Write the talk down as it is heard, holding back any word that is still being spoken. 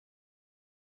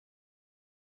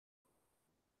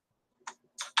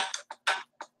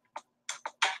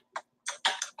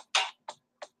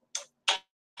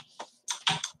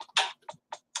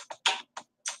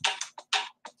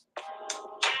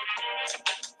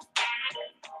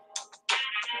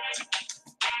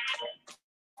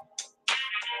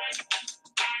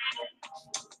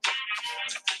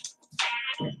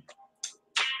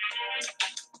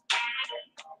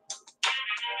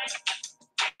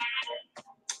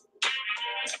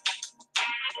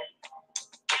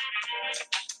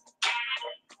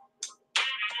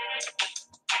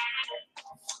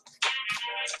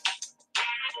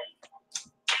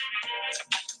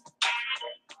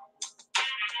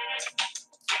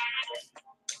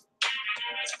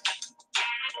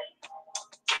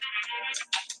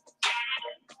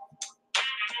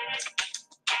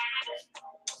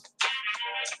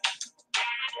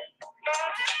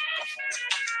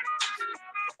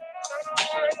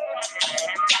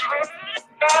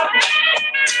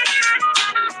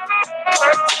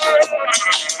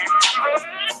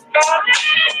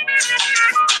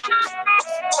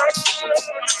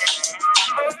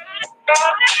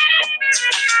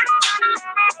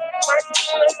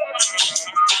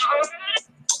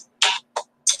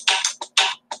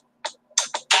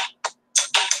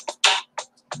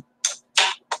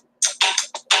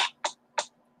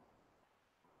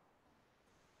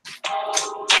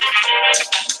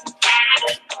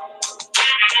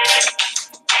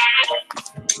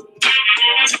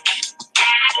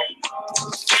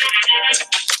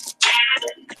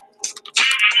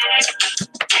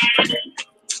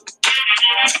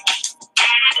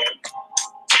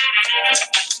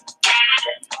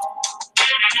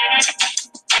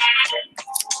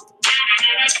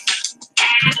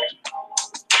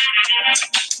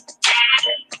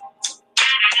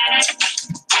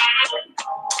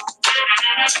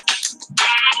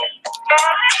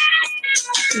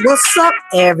What's up,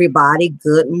 everybody?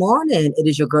 Good morning. It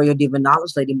is your girl, your diva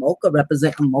knowledge, Lady Mocha,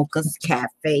 representing Mocha's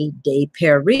Cafe de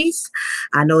Paris.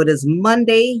 I know it is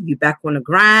Monday. You back on the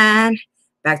grind,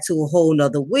 back to a whole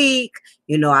nother week.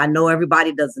 You know, I know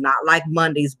everybody does not like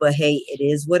Mondays, but hey, it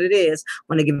is what it is. I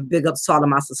want to give a big up to all of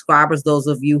my subscribers, those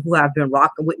of you who have been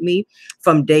rocking with me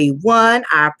from day one.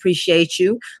 I appreciate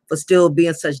you for still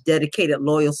being such dedicated,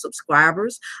 loyal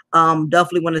subscribers.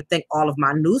 Definitely want to thank all of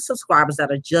my new subscribers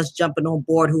that are just jumping on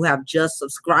board, who have just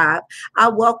subscribed. I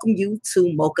welcome you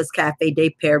to Mocha's Cafe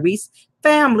de Paris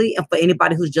family, and for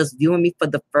anybody who's just viewing me for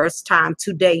the first time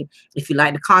today, if you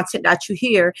like the content that you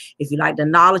hear, if you like the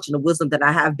knowledge and the wisdom that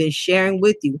I have been sharing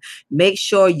with you, make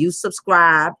sure you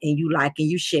subscribe and you like and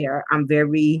you share. I'm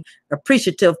very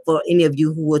appreciative for any of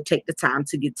you who will take the time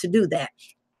to get to do that.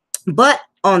 But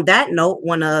on that note,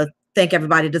 want to thank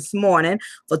everybody this morning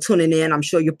for tuning in. I'm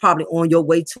sure you're probably on your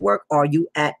way to work, or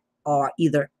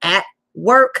either at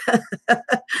work.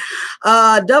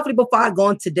 Definitely before I go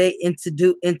into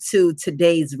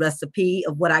today's recipe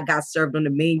of what I got served on the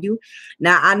menu.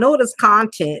 Now, I know this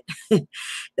content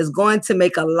is going to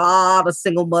make a lot of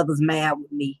single mothers mad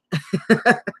with me.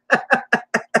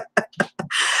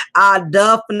 I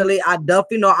definitely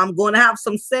know I'm going to have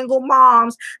some single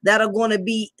moms that are going to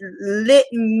be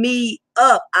litting me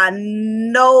up. I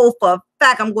know for a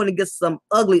fact I'm going to get some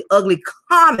ugly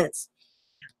comments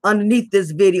underneath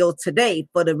this video today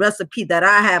for the recipe that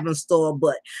I have in store.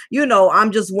 But you know,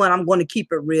 I'm going to keep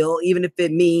it real, even if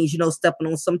it means, you know, stepping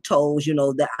on some toes. You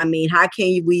know, that, I mean, how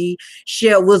can we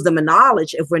share wisdom and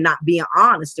knowledge if we're not being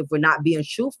honest, if we're not being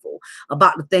truthful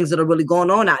about the things that are really going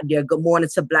on out there? Good morning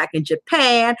to Black in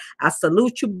Japan. I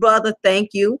salute you, brother. Thank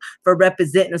you for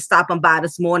representing and stopping by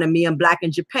this morning. Me and Black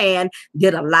in Japan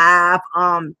did a live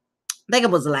I think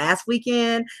it was last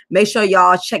weekend. Make sure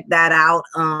y'all check that out.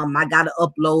 I got to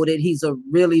upload it. He's a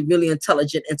really, really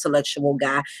intelligent, intellectual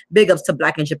guy. Big ups to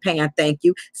Black in Japan. Thank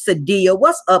you. Sadia,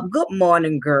 what's up? Good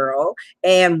morning, girl.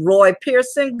 And Roy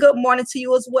Pearson, good morning to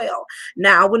you as well.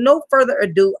 Now, with no further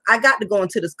ado, I got to go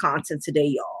into this content today,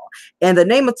 y'all. And the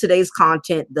name of today's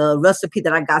content, the recipe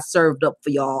that I got served up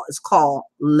for y'all, is called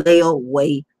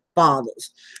Layaway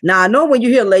Fathers. Now, I know when you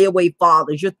hear Layaway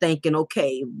Fathers, you're thinking,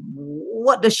 okay,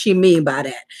 what does she mean by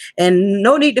that? And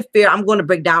no need to fear, I'm going to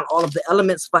break down all of the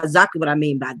elements for exactly what I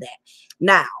mean by that.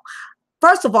 Now,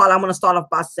 first of all, I'm going to start off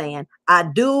by saying I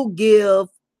do give,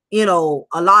 you know,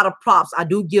 a lot of props. I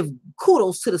do give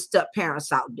kudos to the step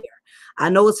parents out there. I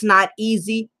know it's not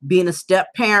easy being a step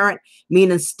parent,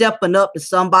 meaning stepping up to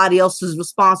somebody else's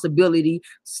responsibility,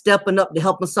 stepping up to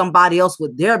helping somebody else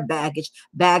with their baggage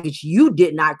you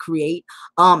did not create.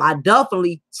 I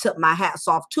definitely tip my hats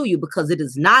off to you, because it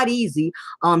is not easy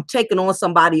taking on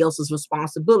somebody else's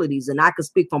responsibilities. And I can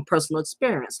speak from personal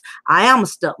experience. I am a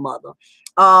stepmother.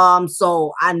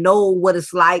 So I know what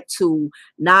it's like to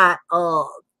not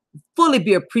fully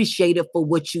be appreciated for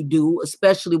what you do,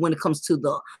 especially when it comes to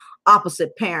the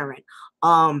opposite parent,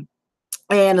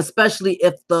 and especially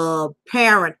if the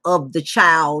parent of the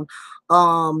child,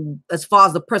 as far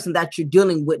as the person that you're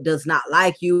dealing with, does not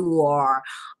like you, or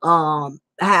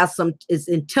is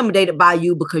intimidated by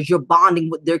you because you're bonding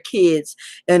with their kids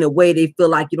in a way they feel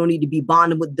like you don't need to be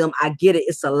bonding with them. I get it.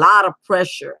 It's a lot of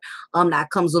pressure that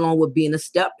comes along with being a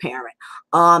step parent,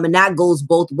 and that goes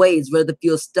both ways, whether if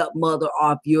you're a stepmother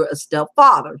or if you're a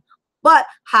stepfather. But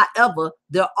however,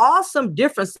 there are some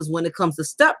differences when it comes to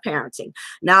step parenting.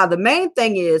 Now, the main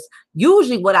thing is,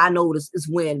 usually what I notice is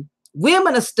when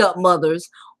women are stepmothers,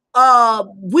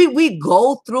 we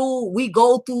go through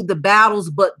the battles.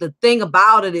 But the thing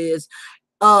about it is,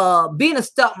 being a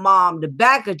stepmom, the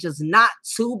baggage is not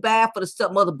too bad for the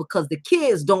stepmother, because the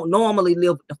kids don't normally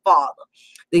live with the father.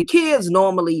 the kids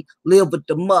normally live with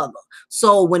the mother.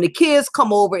 So when the kids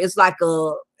come over, it's like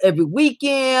a every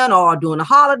weekend or during the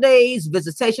holidays,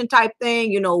 visitation type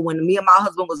thing. You know, when me and my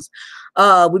husband was,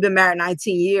 we've been married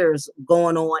 19 years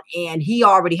going on, and he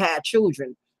already had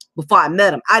children before I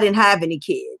met him. I didn't have any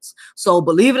kids. So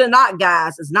believe it or not,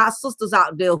 guys, it's not sisters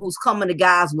out there who's coming to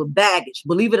guys with baggage.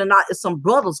 Believe it or not, it's some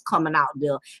brothers coming out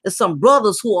there. It's some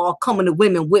brothers who are coming to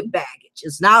women with baggage.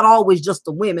 It's not always just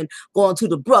the women going to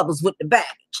the brothers with the baggage.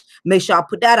 Make sure I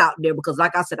put that out there, because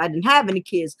like I said, I didn't have any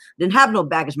kids, didn't have no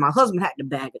baggage. My husband had the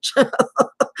baggage.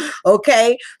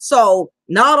 Okay, so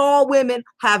not all women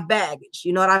have baggage,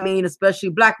 you know what I mean? Especially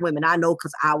black women. I know,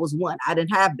 because I was one. I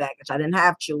didn't have baggage. I didn't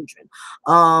have children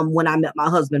when I met my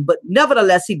husband, but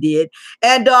nevertheless he did.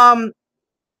 And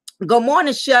good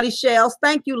morning, Shelly Shells.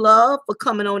 Thank you, love, for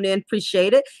coming on in.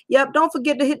 Appreciate it. Yep, don't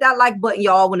forget to hit that like button,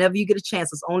 y'all. Whenever you get a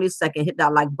chance, it's only a second, hit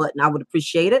that like button. I would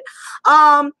appreciate it.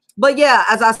 But yeah,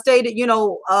 as I stated, you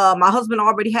know, my husband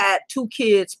already had 2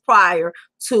 kids prior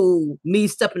to me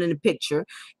stepping in the picture.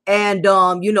 And,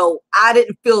 you know, I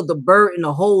didn't feel the burden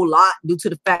a whole lot due to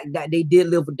the fact that they did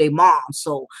live with their mom.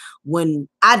 So when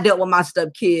I dealt with my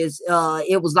stepkids,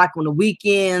 it was like on the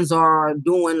weekends or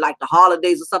doing like the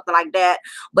holidays or something like that.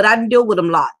 But I didn't deal with them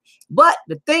a lot. But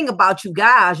the thing about you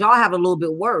guys, y'all have a little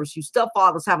bit worse. You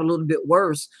stepfathers have a little bit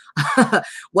worse.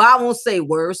 Well, I won't say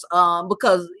worse,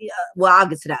 because, well, I'll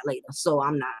get to that later. So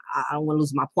I don't want to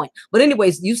lose my point. But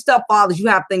anyways, you stepfathers, you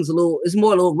have things it's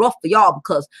more a little rough for y'all,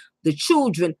 because the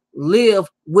children live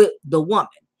with the woman.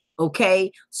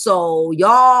 Okay, so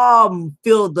y'all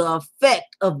feel the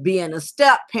effect of being a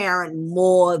step parent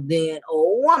more than a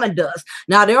woman does.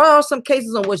 Now, there are some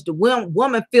cases in which the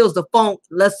woman feels the funk.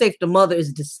 Let's say if the mother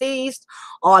is deceased,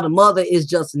 or the mother is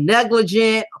just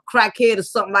negligent, a crackhead or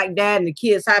something like that, and the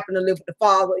kids happen to live with the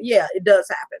father. Yeah, it does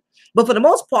happen. But for the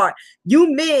most part,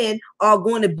 you men are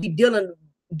going to be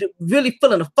really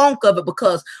feeling the funk of it,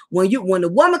 because when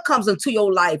the woman comes into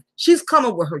your life, she's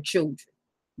coming with her children.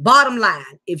 Bottom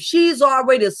line, if she's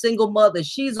already a single mother,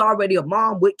 she's already a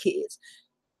mom with kids,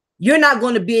 you're not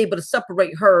going to be able to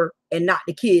separate her and not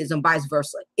the kids, and vice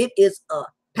versa. It is a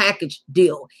package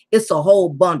deal. It's a whole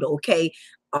bundle, okay?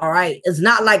 All right. It's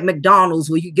not like McDonald's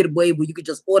where you get away where you could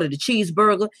just order the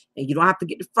cheeseburger and you don't have to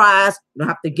get the fries, you don't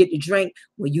have to get the drink.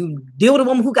 When you deal with a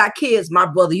woman who got kids, my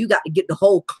brother, you got to get the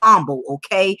whole combo,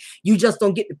 okay? You just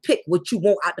don't get to pick what you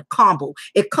want out the combo.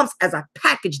 It comes as a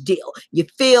package deal. You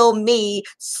feel me?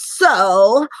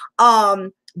 So,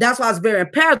 that's why it's very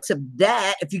imperative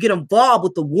that if you get involved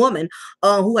with a woman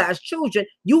who has children,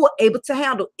 you are able to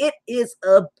handle it. Is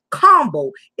a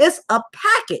combo. It's a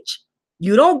package.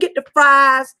 You don't get the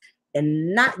fries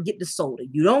and not get the soda.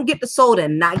 You don't get the soda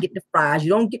and not get the fries.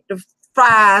 You don't get the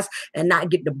fries and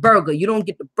not get the burger. You don't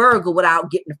get the burger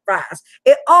without getting the fries.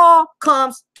 It all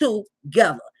comes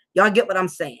together. Y'all get what I'm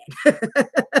saying?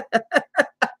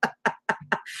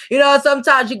 You know,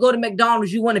 sometimes you go to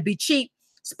McDonald's, you want to be cheap,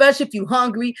 especially if you're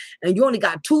hungry and you only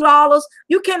got $2,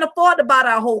 you can't afford to buy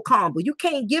that whole combo. You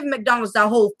can't give McDonald's that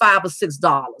whole $5 or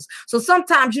 $6. So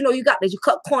sometimes, you know, you got to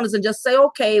cut corners and just say,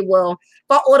 okay, well,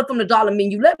 if I order from the dollar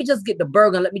menu, let me just get the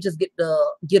burger and let me just get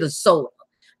a soda.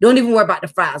 Don't even worry about the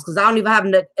fries, because I don't even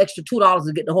have that extra $2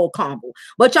 to get the whole combo.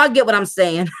 But y'all get what I'm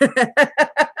saying.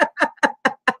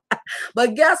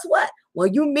 But guess what?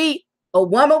 When you meet a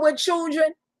woman with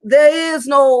children, there is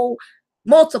no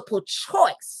multiple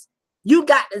choice. You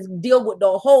got to deal with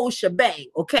the whole shebang,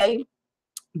 okay?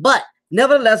 But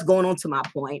nevertheless, going on to my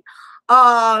point.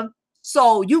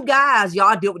 So you guys,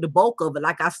 y'all deal with the bulk of it.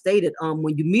 Like I stated,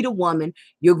 when you meet a woman,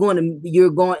 you're going,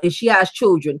 and she has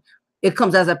children, it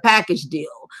comes as a package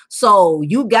deal. So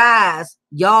you guys,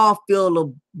 y'all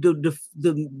feel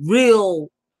the real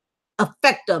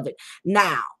effect of it.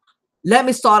 Now, let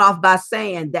me start off by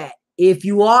saying that if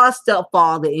you are a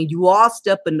stepfather and you are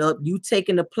stepping up, you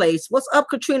taking the place. What's up,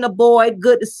 Katrina Boyd?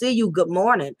 Good to see you. Good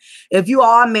morning. If you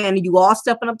are a man and you are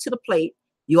stepping up to the plate,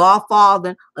 you are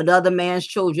fathering another man's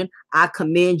children, I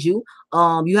commend you.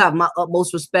 You have my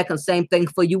utmost respect, and same thing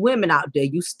for you women out there.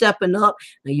 You stepping up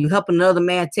and you helping another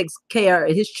man take care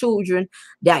of his children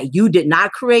that you did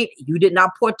not create, you did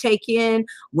not partake in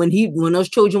when those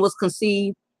children was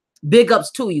conceived. Big ups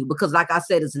to you, because like I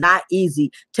said, it's not easy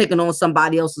taking on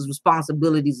somebody else's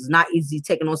responsibilities. It's not easy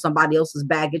taking on somebody else's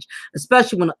baggage,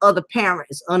 especially when the other parent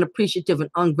is unappreciative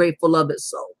and ungrateful of it.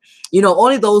 So, you know,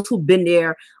 only those who've been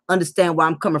there understand where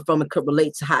I'm coming from and could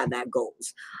relate to how that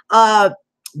goes.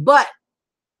 But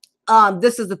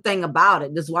this is the thing about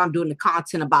it. This is why I'm doing the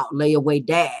content about layaway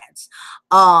dads.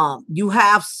 You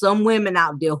have some women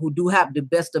out there who do have the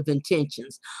best of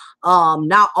intentions.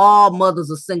 Not all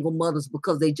mothers are single mothers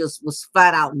because they just was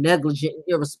flat out negligent and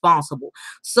irresponsible.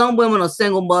 Some women are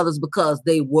single mothers because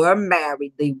they were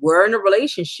married, they were in a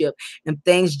relationship, and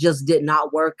things just did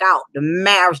not work out. The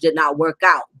marriage did not work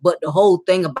out. But the whole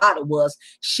thing about it was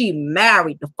she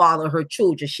married the father of her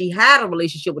children. She had a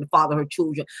relationship with the father of her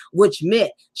children, which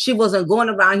meant she wasn't going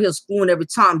around here screwing every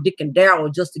time Dick and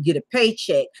Daryl just to get a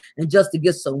paycheck and just to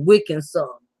get some wick and some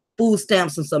food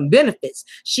stamps and some benefits.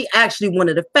 She actually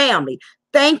wanted a family.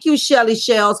 Thank you, Shelly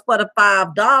Shells, for the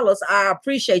 $5. I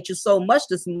appreciate you so much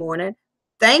this morning.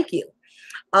 Thank you.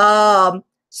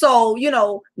 So, you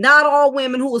know, not all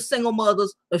women who are single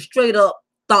mothers are straight up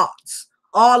thoughts.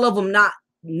 All of them not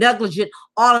negligent,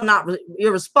 all are not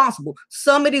irresponsible.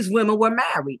 Some of these women were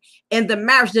married and the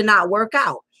marriage did not work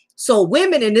out. So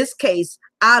women in this case,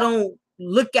 I don't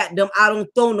look at them. I don't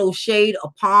throw no shade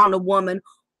upon a woman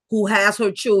who has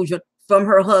her children from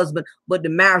her husband, but the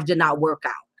marriage did not work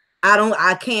out.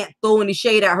 I can't throw any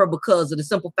shade at her because of the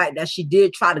simple fact that she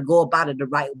did try to go about it the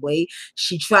right way.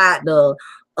 She tried to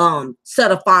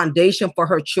set a foundation for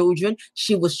her children.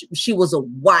 She was a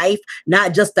wife,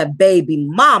 not just a baby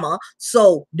mama.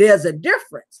 So there's a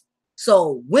difference.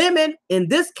 So women in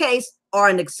this case are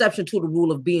an exception to the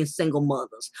rule of being single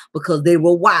mothers because they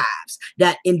were wives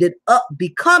that ended up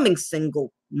becoming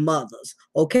single mothers.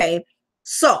 Okay.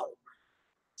 So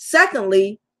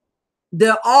secondly,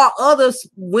 there are other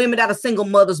women that are single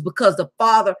mothers because the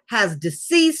father has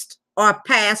deceased or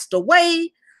passed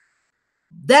away.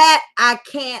 That I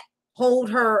can't hold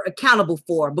her accountable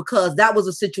for because that was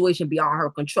a situation beyond her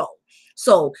control.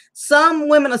 So some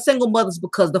women are single mothers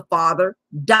because the father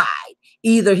died.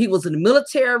 Either he was in the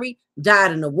military,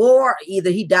 died in the war, either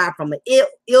he died from an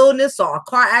illness or a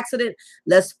car accident.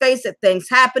 Let's face it, things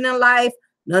happen in life.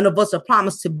 None of us are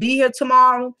promised to be here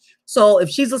tomorrow. So if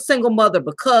she's a single mother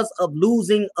because of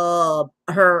losing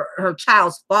her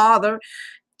child's father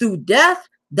through death,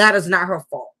 that is not her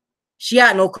fault. She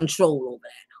had no control over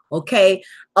that. Okay.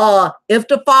 If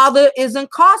the father is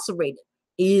incarcerated,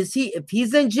 if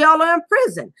he's in jail or in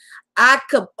prison, I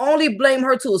could only blame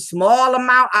her to a small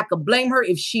amount. I could blame her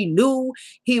if she knew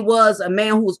he was a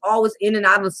man who was always in and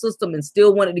out of the system and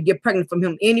still wanted to get pregnant from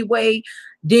him anyway,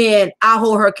 then I'll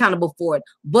hold her accountable for it.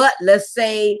 But let's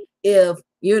say if,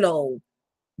 you know,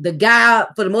 the guy,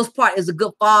 for the most part, is a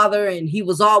good father and he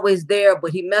was always there,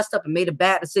 but he messed up and made a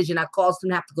bad decision that caused him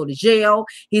to have to go to jail.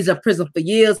 He's in prison for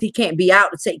years. He can't be out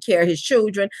to take care of his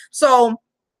children. So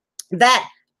that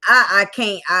I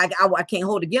can't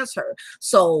hold against her.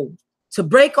 So to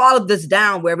break all of this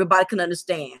down where everybody can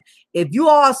understand, if you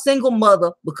are a single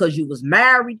mother because you was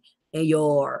married and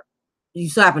you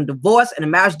still having divorce and the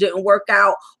marriage didn't work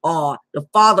out, or the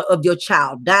father of your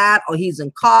child died, or he's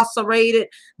incarcerated,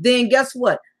 then guess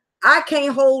what? I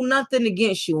can't hold nothing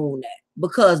against you on that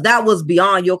because that was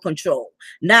beyond your control.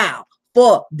 Now,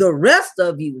 for the rest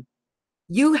of you,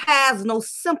 you has no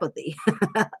sympathy,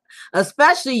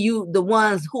 especially you, the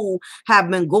ones who have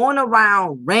been going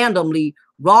around randomly,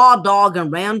 raw dog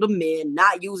and random men,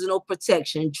 not using no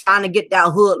protection, trying to get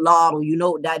that hood law, or you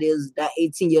know what that is, that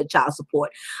 18-year child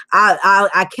support.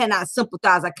 I cannot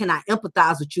sympathize. I cannot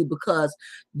empathize with you because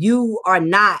you are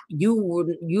not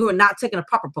taking the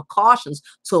proper precautions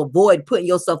to avoid putting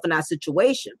yourself in that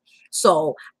situation.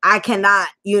 So I cannot,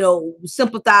 you know,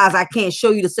 sympathize. I can't show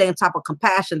you the same type of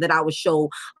compassion that I would show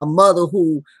a mother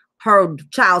who her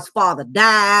child's father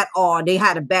died, or they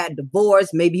had a bad divorce.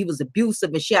 Maybe he was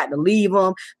abusive and she had to leave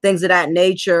him, things of that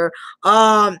nature.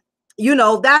 You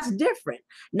know, that's different.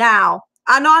 Now,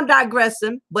 I know I'm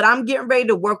digressing, but I'm getting ready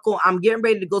to I'm getting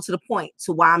ready to go to the point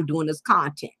to why I'm doing this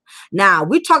content. Now,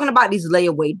 we're talking about these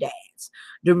layaway dads.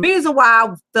 The reason why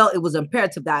I felt it was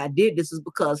imperative that I did this is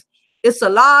because it's a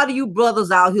lot of you brothers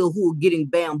out here who are getting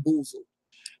bamboozled.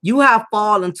 You have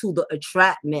fallen into the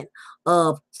entrapment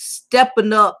of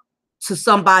stepping up to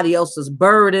somebody else's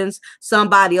burdens,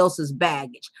 somebody else's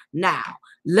baggage. Now,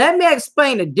 let me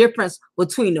explain the difference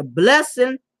between a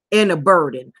blessing and a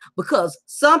burden, because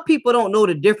some people don't know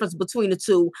the difference between the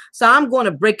two. So I'm going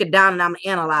to break it down and I'm going to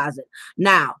analyze it.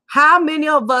 Now, how many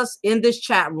of us in this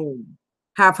chat room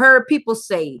have heard people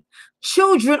say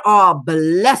children are a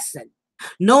blessing?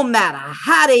 No matter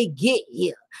how they get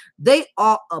here, they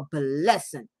are a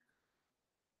blessing.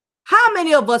 How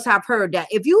many of us have heard that?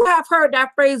 If you have heard that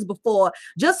phrase before,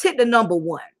 just hit the number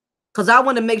 1, because I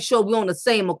want to make sure we're on the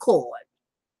same accord.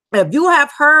 If you have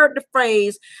heard the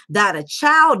phrase that a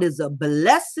child is a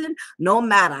blessing, no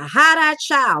matter how that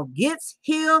child gets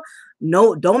here,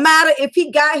 no, don't matter if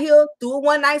he got here through a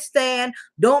one-night stand,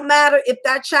 don't matter if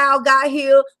that child got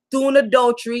here through an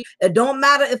adultery. It don't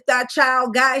matter if that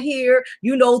child got here,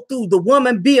 you know, through the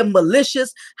woman being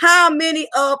malicious. How many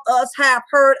of us have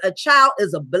heard a child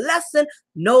is a blessing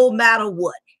no matter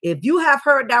what? If you have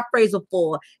heard that phrase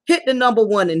before, hit the number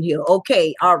 1 in here.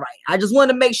 Okay, all right. I just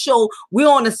want to make sure we're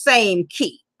on the same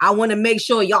key. I want to make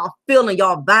sure y'all feeling,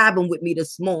 y'all vibing with me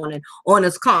this morning on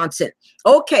this content.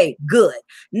 Okay, good.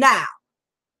 Now,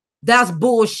 that's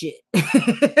bullshit.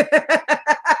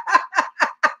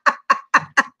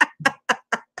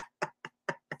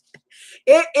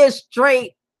 It is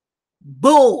straight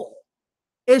bull.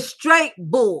 It's straight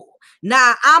bull.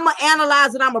 Now, I'm going to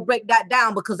analyze it. I'm going to break that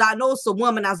down because I know some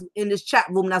women that's in this chat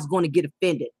room that's going to get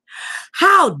offended.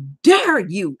 How dare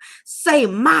you say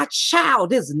my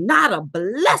child is not a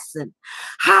blessing?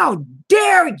 How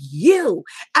dare you,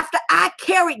 after I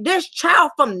carried this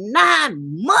child from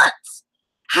 9 months,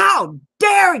 how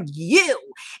dare you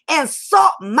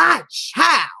insult my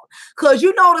child? Because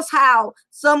you notice how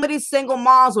some of these single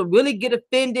moms will really get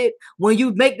offended when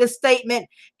you make this statement,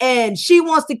 and she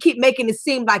wants to keep making it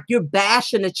seem like you're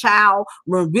bashing the child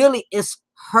when really it's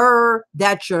her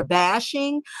that you're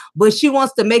bashing, but she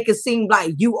wants to make it seem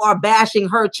like you are bashing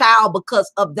her child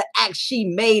because of the act she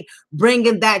made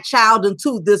bringing that child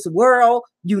into this world.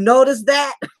 You notice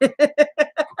that?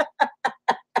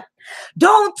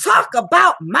 Don't talk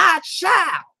about my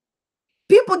child.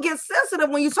 People get sensitive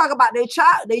when you talk about their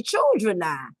children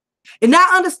now. And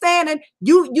not understanding,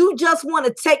 you just want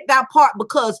to take that part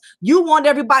because you want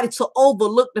everybody to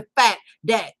overlook the fact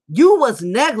that you was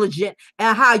negligent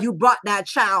and how you brought that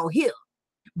child here.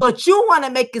 But you want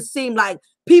to make it seem like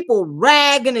people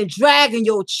ragging and dragging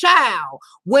your child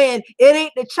when it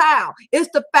ain't the child. It's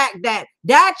the fact that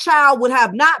that child would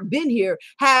have not been here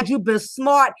had you been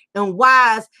smart and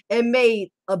wise and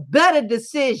made a better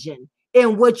decision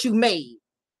in what you made.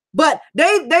 But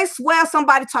they swear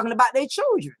somebody talking about their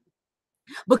children.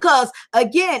 Because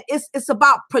again, it's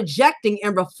about projecting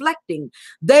and reflecting.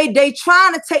 They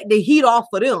trying to take the heat off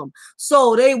of them.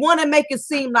 So they want to make it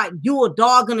seem like you a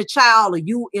dogging a child or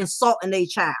you insulting a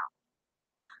child.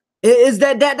 Is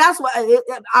that's what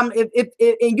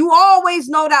and you always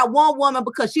know that one woman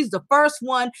because she's the first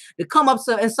one to come up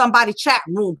in somebody's chat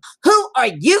room. Who are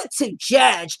you to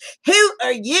judge? Who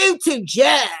are you to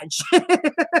judge?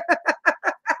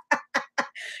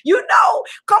 You know,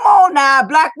 come on now,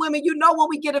 black women, you know when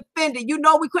we get offended, you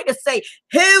know we quick to say,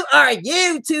 who are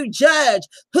you to judge?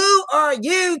 Who are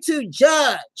you to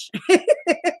judge?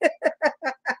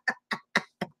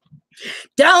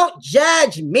 Don't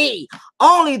judge me.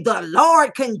 Only the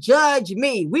Lord can judge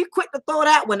me. We quick to throw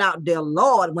that one out there,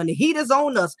 Lord. When the heat is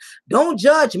on us, don't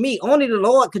judge me. Only the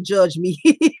Lord can judge me.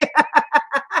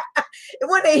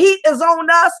 When the heat is on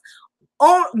us,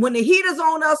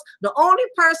 the only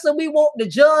person we want to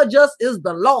judge us is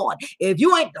the Lord. If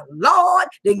you ain't the Lord,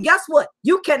 then guess what?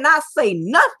 You cannot say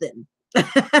nothing.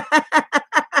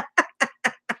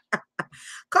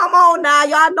 Come on now,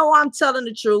 y'all know I'm telling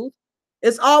the truth.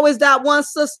 It's always that one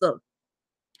sister.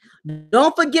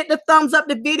 Don't forget to thumbs up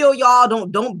the video, y'all.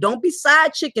 Don't be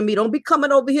side chicking me. Don't be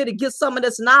coming over here to get some of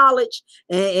this knowledge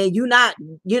and you not,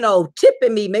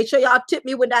 tipping me. Make sure y'all tip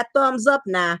me with that thumbs up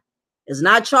now. It's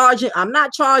not charging. I'm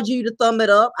not charging you to thumb it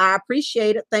up. I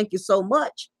appreciate it. Thank you so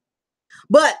much.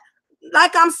 But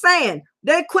like I'm saying,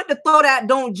 they quit to throw that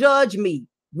don't judge me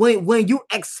when you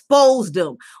expose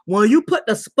them. When you put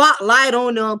the spotlight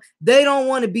on them, they don't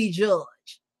want to be judged.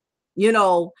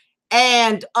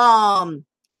 And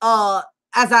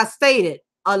as I stated,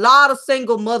 a lot of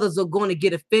single mothers are going to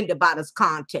get offended by this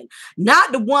content.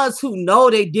 Not the ones who know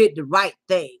they did the right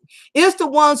thing. It's the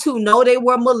ones who know they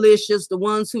were malicious, the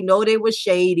ones who know they were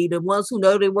shady, the ones who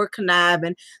know they were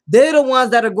conniving. They're the ones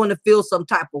that are going to feel some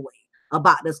type of way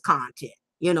about this content.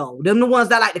 Them the ones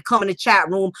that like to come in the chat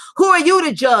room. Who are you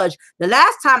to judge? The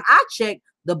last time I checked,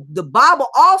 the Bible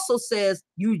also says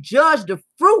you judge the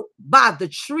fruit by the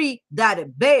tree that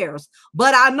it bears.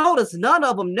 But I notice none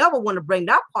of them never want to bring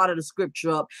that part of the scripture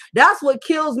up. That's what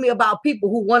kills me about people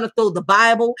who want to throw the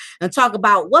Bible and talk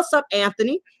about, what's up,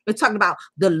 Anthony? They're talking about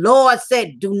the Lord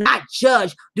said, do not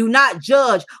judge, do not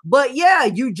judge. But yeah,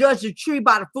 you judge the tree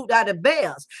by the fruit that it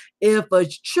bears. If a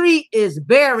tree is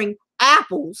bearing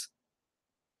apples,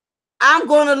 I'm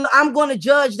gonna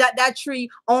judge that tree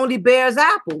only bears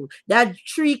apples. That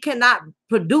tree cannot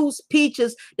produce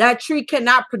peaches. That tree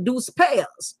cannot produce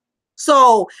pears.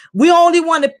 So we only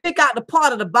want to pick out the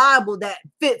part of the Bible that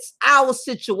fits our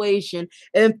situation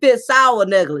and fits our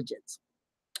negligence.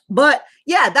 But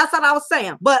yeah, that's what I was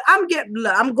saying. But I'm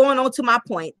going on to my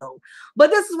point though. But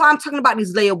this is why I'm talking about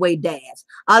these layaway dads.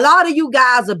 A lot of you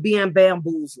guys are being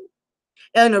bamboozled.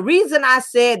 And the reason I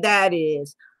said that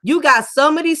is You got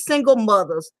some of these single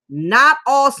mothers, not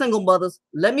all single mothers.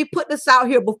 Let me put this out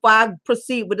here before I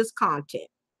proceed with this content.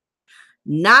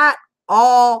 Not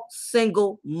all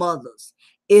single mothers.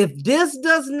 If this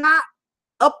does not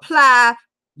apply,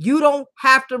 you don't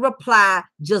have to reply.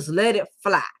 Just let it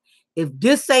fly. If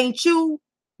this ain't you,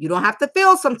 you don't have to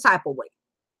feel some type of way.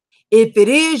 If it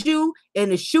is you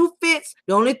and the shoe fits,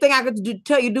 the only thing I can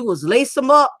tell you do is lace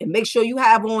them up and make sure you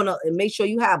have on a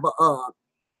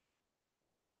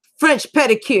French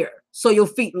pedicure so your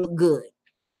feet look good.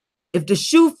 If the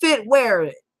shoe fit, wear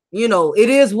it. You know, it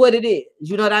is what it is.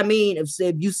 You know what I mean?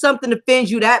 If you something offends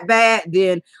you that bad,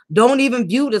 then don't even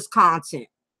view this content.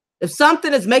 If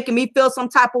something is making me feel some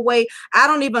type of way, I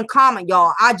don't even comment,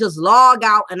 y'all. I just log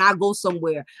out and I go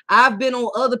somewhere. I've been on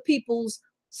other people's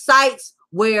sites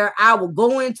where I will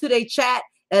go into their chat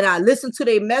and I listen to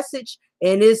their message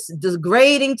and it's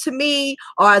degrading to me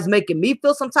or it's making me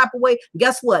feel some type of way.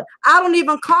 Guess what? I don't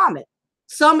even comment.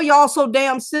 Some of y'all so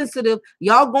damn sensitive.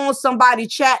 Y'all go on somebody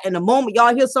chat and the moment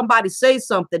y'all hear somebody say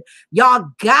something, y'all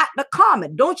got to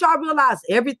comment. Don't y'all realize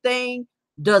everything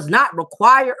does not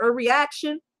require a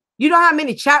reaction? You know how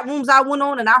many chat rooms I went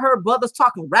on and I heard brothers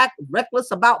talking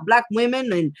reckless about black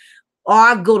women, and or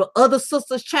I go to other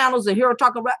sisters' channels and hear her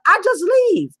talking about, I just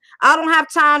leave. I don't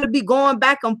have time to be going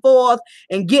back and forth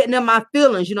and getting in my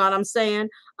feelings. You know what I'm saying?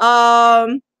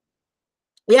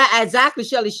 Yeah, exactly.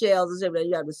 Shelly Shells.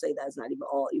 You have to say that. It's not even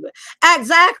all even.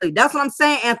 Exactly. That's what I'm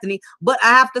saying, Anthony. But I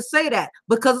have to say that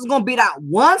because it's going to be that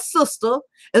one sister.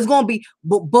 It's going to be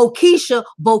Bokisha.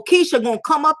 Bokisha going to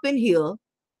come up in here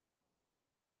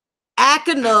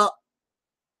acting up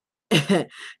and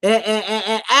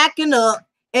acting up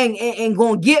and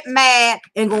gonna get mad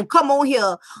and gonna come on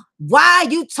here. Why are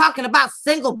you talking about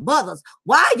single mothers?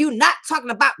 Why are you not talking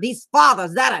about these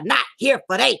fathers that are not here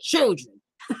for their children?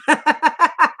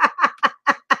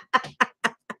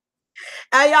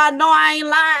 And y'all know I ain't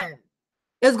lying.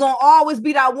 It's gonna always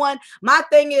be that one. My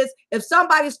thing is, if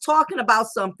somebody's talking about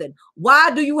something, why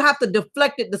do you have to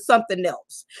deflect it to something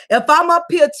else? If I'm up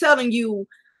here telling you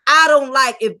I don't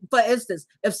like it, for instance,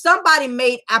 if somebody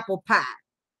made apple pie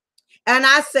and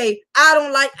I say, I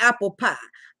don't like apple pie,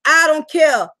 I don't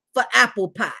care for apple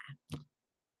pie.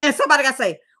 And somebody got to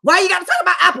say, why you got to talk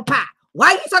about apple pie?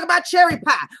 Why you talking about cherry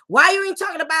pie? Why you ain't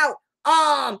talking about,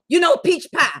 peach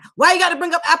pie? Why you got to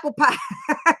bring up apple pie?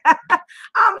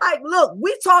 I'm like, look,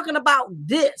 we talking about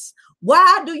this.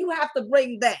 Why do you have to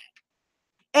bring that?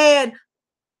 And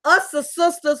us as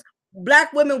sisters,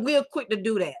 black women, we're quick to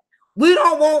do that. We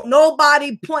don't want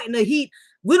nobody pointing the heat.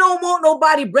 We don't want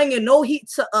nobody bringing no heat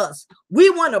to us. We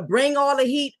want to bring all the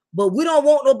heat, but we don't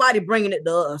want nobody bringing it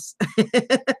to us.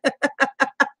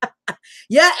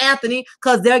 Yeah, Anthony,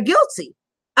 because they're guilty.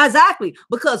 Exactly.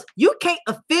 Because you can't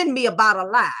offend me about a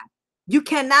lie. You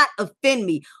cannot offend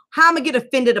me. How am I get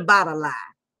offended about a lie?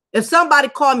 If somebody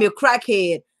called me a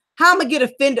crackhead, how am I get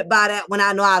offended by that when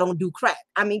I know I don't do crack?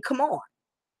 I mean, come on.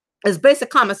 It's basic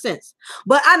common sense.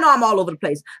 But I know I'm all over the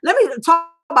place. Let me talk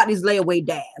about these layaway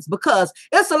dads, because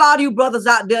it's a lot of you brothers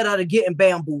out there that are getting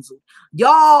bamboozled.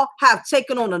 Y'all have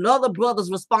taken on another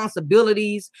brother's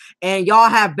responsibilities and y'all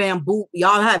have been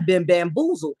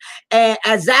bamboozled. And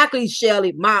exactly,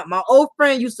 Shelly, my old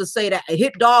friend used to say that a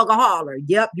hit dog a holler.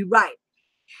 Yep, you're right.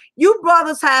 You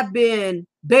brothers have been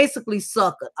basically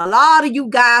suckered. A lot of you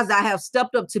guys that have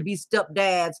stepped up to be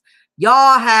stepdads,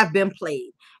 y'all have been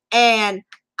played. And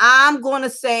I'm going to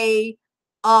say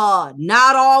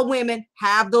not all women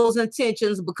have those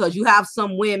intentions, because you have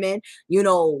some women,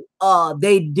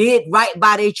 they did right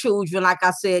by their children. Like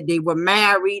I said, they were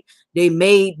married, they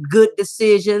made good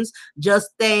decisions, just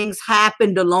things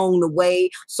happened along the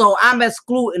way. So I'm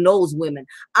excluding those women.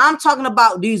 I'm talking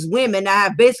about these women that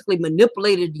have basically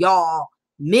manipulated y'all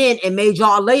men and made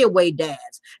y'all layaway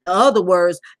dads. In other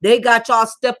words, they got y'all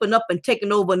stepping up and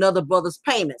taking over another brother's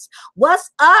payments. What's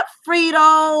up,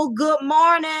 Frito? Good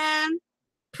morning.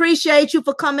 Appreciate you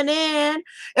for coming in.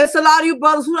 It's a lot of you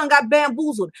brothers who done got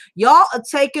bamboozled. Y'all are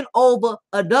taking over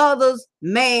another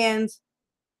man's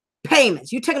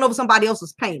payments. You're taking over somebody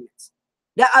else's payments.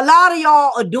 A lot of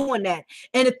y'all are doing that.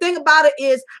 And the thing about it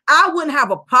is, I wouldn't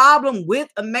have a problem with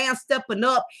a man stepping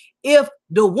up if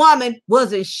the woman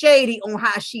wasn't shady on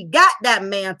how she got that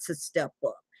man to step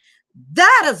up.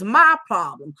 That is my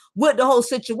problem with the whole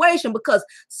situation, because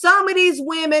some of these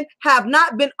women have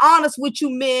not been honest with you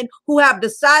men who have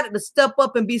decided to step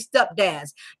up and be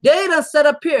stepdads. They done set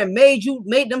up here and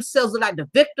made themselves look like the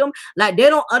victim, like they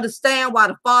don't understand why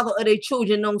the father of their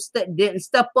children didn't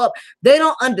step up. They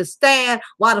don't understand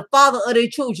why the father of their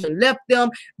children left them.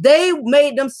 They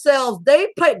played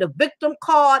the victim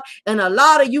card, and a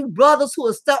lot of you brothers who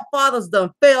are stepfathers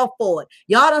done fell for it.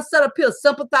 Y'all done set up here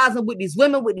sympathizing with these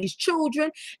women, with these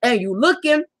children, and you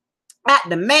looking at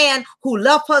the man who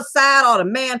left her side, or the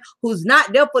man who's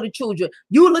not there for the children.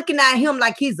 You looking at him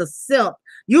like he's a simp.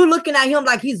 You looking at him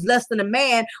like he's less than a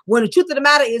man, when the truth of the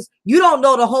matter is you don't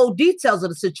know the whole details of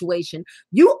the situation.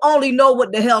 You only know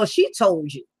what the hell she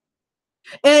told you.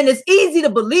 And it's easy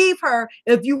to believe her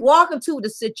if you walk into the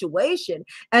situation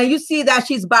and you see that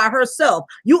she's by herself.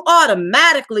 You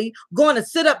automatically going to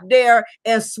sit up there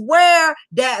and swear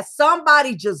that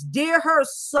somebody just did her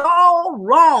so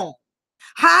wrong.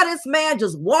 How this man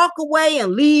just walk away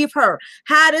and leave her.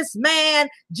 How this man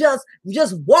just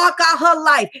walk out her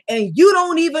life, and you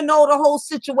don't even know the whole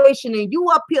situation, and you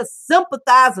up here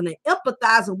sympathizing and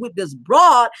empathizing with this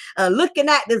broad and looking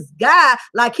at this guy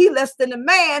like he less than a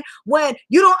man, when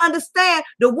you don't understand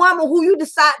the woman who you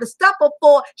decide to step up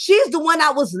for, she's the one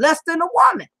that was less than a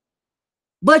woman.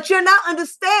 But you're not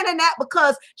understanding that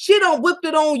because she done whipped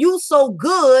it on you so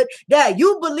good that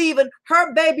you believing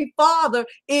her baby father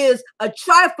is a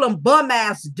trifling bum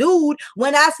ass dude,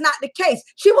 when that's not the case.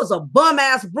 She was a bum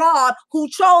ass broad who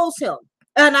chose him.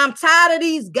 And I'm tired of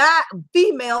these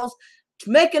females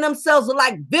making themselves look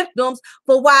like victims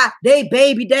for why they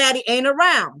baby daddy ain't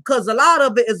around, because a lot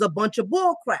of it is a bunch of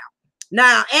bull crap.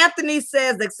 Now, Anthony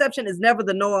says the exception is never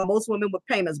the norm. Most women with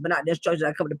payments, but not discharges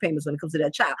that cover the payments when it comes to their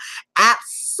child.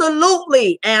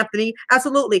 Absolutely, Anthony.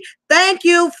 Absolutely. Thank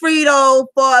you, Frito,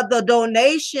 for the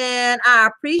donation. I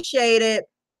appreciate it.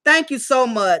 Thank you so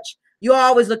much. You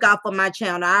always look out for my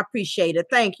channel. I appreciate it.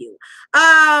 Thank you.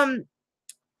 I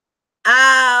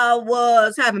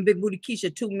was having Big Booty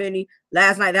Keisha too many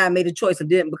last night. I made a choice and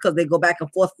didn't, because they go back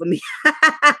and forth for me.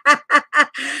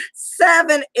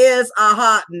 7 is a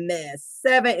hot mess.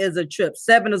 7 is a trip.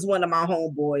 7 is one of my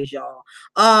homeboys, y'all.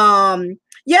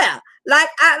 Yeah, like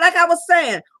I was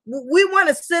saying, we want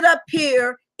to sit up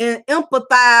here and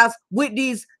empathize with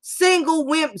these single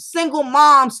women, single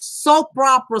moms soap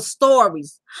opera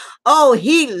stories. Oh,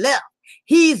 he left.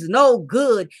 He's no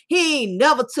good. He ain't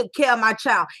never took care of my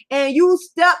child. And you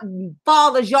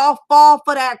stepfathers, y'all fall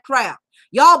for that crap.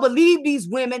 Y'all believe these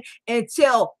women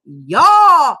until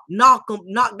y'all knock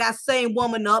that same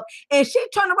woman up, and she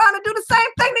turn around and do the same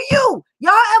thing to you.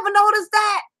 Y'all ever notice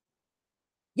that?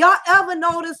 Y'all ever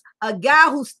notice a guy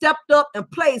who stepped up and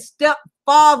played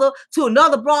stepfather to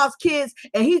another broad's kids,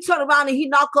 and he turned around and he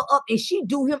knocked her up, and she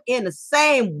do him in the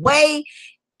same way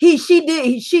she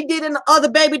did in the other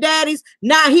baby daddies?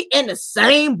 Now he in the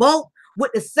same boat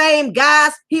with the same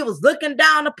guys he was looking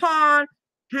down upon.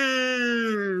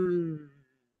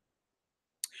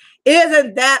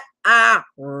 Isn't that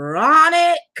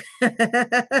ironic?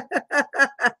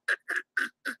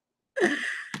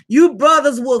 You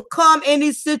brothers will come in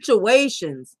these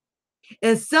situations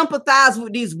and sympathize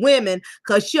with these women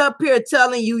because she up here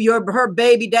telling you her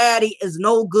baby daddy is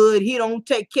no good. He don't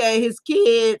take care of his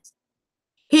kids.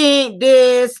 He ain't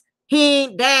this. He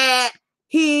ain't that.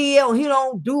 He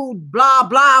don't do blah,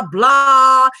 blah,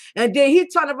 blah. And then he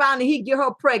turn around and he get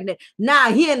her pregnant.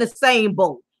 Now he in the same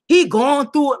boat. He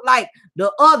going through it like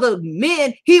the other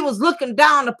men he was looking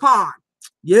down upon.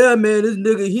 Yeah, man, this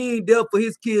nigga, he ain't there for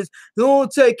his kids. He don't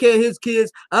take care of his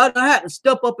kids. I don't have to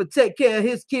step up and take care of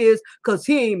his kids because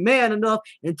he ain't man enough.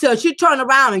 Until she turn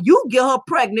around and you get her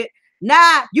pregnant.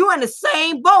 Now you in the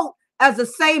same boat as the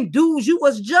same dudes you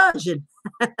was judging.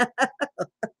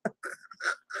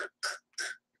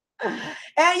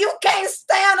 And you can't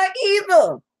stand her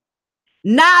either.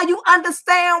 Now you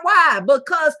understand why.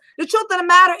 Because the truth of the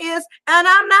matter is, and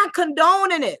I'm not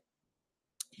condoning it.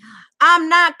 I'm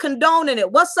not condoning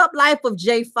it. What's up, Life of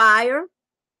J Fire?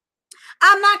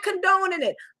 I'm not condoning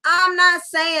it. I'm not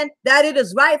saying that it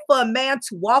is right for a man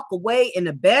to walk away and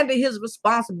abandon his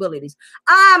responsibilities.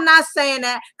 I'm not saying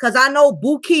that because I know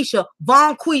Boo Keisha,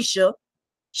 Von Quisha.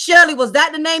 Shirley, was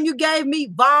that the name you gave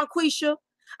me? Von Quisha?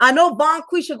 I know Von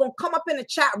Quisha gonna come up in the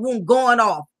chat room going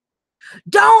off.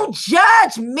 Don't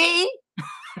judge me.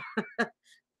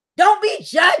 Don't be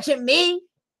judging me.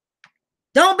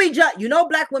 Don't be judging. You know,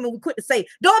 black women, we quit to say,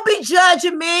 don't be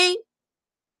judging me.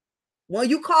 When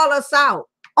you call us out,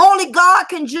 only God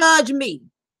can judge me.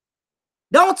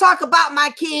 Don't talk about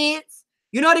my kids.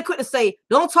 You know, they quit to say,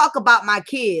 don't talk about my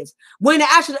kids. When in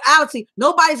actuality,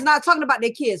 nobody's not talking about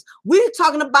their kids. We're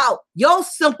talking about your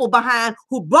simple behind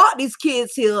who brought these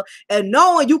kids here and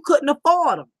knowing you couldn't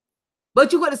afford them.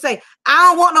 But you couldn't say, I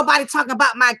don't want nobody talking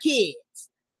about my kids.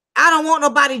 I don't want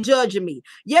nobody judging me.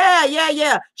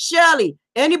 Yeah. Shirley,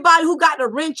 anybody who got the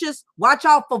wrenches, watch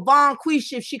out for Von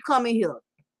Queesha if she come in here.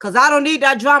 Because I don't need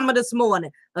that drama this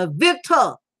morning. Evict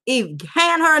her. Hand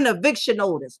her an eviction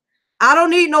notice. I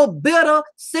don't need no bitter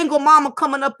single mama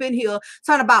coming up in here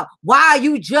talking about why are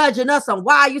you judging us and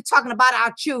why are you talking about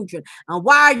our children and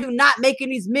why are you not making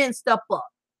these men step up?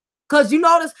 Because you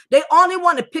notice they only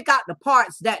want to pick out the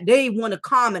parts that they want to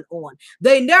comment on.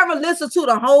 They never listen to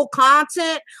the whole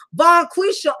content. Von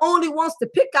Queesha only wants to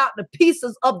pick out the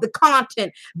pieces of the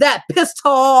content that pissed her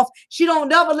off. She don't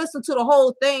never listen to the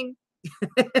whole thing.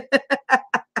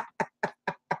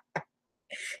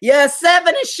 Yeah, 7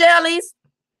 and Shelley's.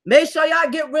 Make sure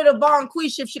y'all get rid of Von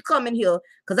Queesha if she come in here,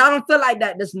 because I don't feel like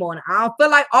that this morning. I don't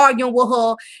feel like arguing with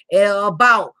her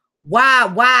about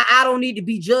why I don't need to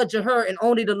be judging her and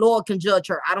only the Lord can judge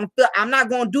her. I'm not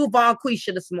going to do Von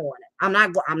Queesha this morning. I'm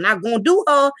not going to do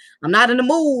her. I'm not in the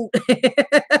mood.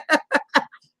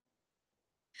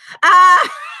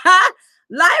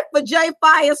 Life for J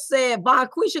Fire said Von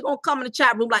Queesha gonna come in the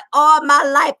chat room like, all my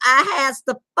life I has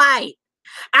to fight.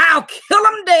 I'll kill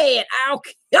him dead. I'll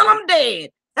kill him dead.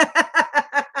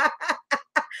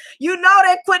 You know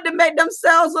they quit to make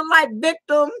themselves look like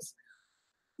victims.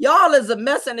 Y'all is a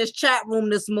mess in this chat room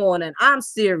this morning. I'm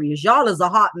serious. Y'all is a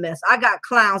hot mess. I got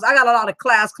clowns. I got a lot of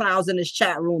class clowns in this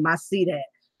chat room. I see that.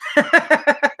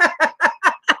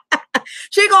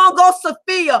 She gonna go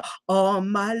Sophia. All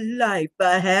my life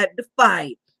I had to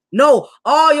fight. No,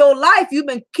 all your life you've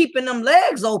been keeping them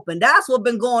legs open. That's what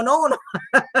been going on.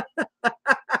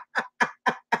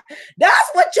 That's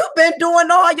what you've been doing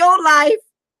all your life.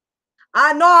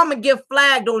 I know I'm gonna get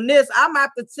flagged on this. I'm gonna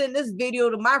have to send this video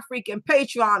to my freaking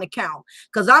Patreon account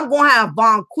because I'm gonna have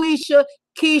Von Queesha,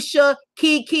 Keisha,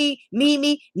 Kiki,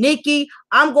 Mimi, Nikki.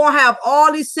 I'm gonna have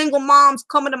all these single moms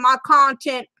coming to my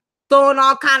content, throwing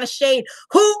all kind of shade.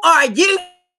 Who are you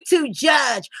to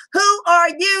judge? Who are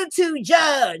you to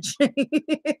judge?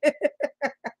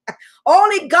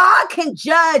 Only God can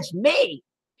judge me.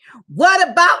 What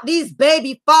about these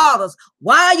baby fathers?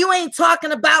 Why you ain't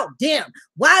talking about them?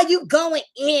 Why you going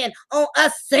in on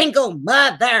us single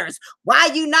mothers?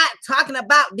 Why you not talking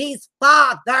about these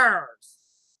fathers?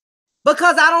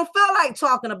 Because I don't feel like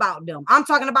talking about them. I'm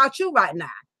talking about you right now.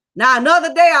 Now,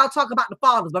 another day I'll talk about the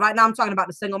fathers, but right now I'm talking about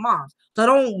the single moms. So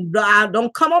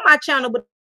don't come on my channel with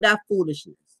that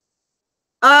foolishness.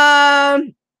 Oh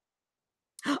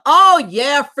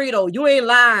yeah, Frito, you ain't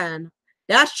lying.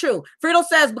 That's true. Frito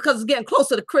says because it's getting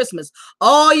closer to Christmas.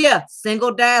 Oh yeah,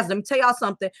 single dads. Let me tell y'all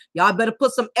something. Y'all better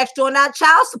put some extra on that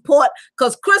child support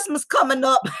because Christmas coming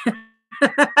up.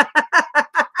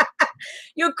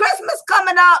 Your Christmas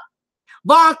coming up.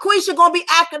 Von Queesha gonna be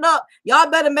acting up. Y'all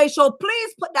better make sure,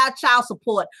 please put that child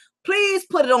support. Please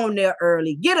put it on there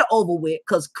early. Get it over with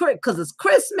because it's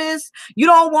Christmas. You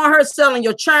don't want her selling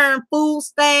your churn food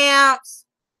stamps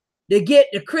to get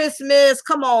the Christmas.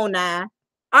 Come on now.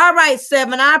 All right,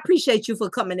 7. I appreciate you for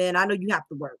coming in. I know you have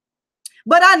to work.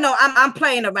 But I know I'm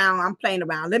playing around. I'm playing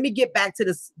around. Let me get back to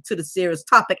the serious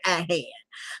topic at hand.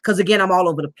 Because again, I'm all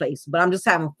over the place, but I'm just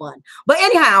having fun. But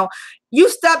anyhow, you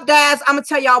stepdads, I'm gonna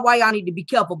tell y'all why y'all need to be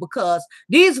careful because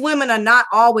these women are not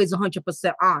always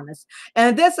 100% honest.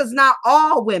 And this is not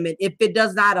all women. If it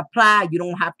does not apply, you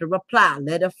don't have to reply.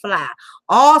 Let it fly.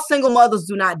 All single mothers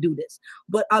do not do this.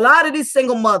 But a lot of these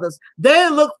single mothers, they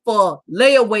look for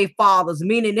layaway fathers,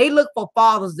 meaning they look for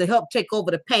fathers to help take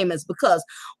over the payments because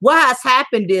what has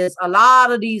happened is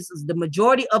the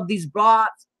majority of these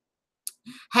broads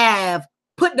have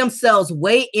put themselves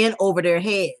way in over their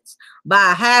heads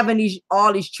by having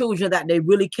all these children that they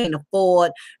really can't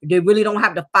afford. They really don't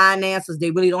have the finances.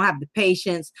 They really don't have the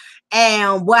patience.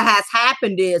 And what has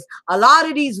happened is a lot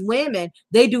of these women,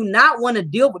 they do not want to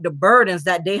deal with the burdens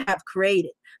that they have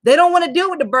created. They don't want to deal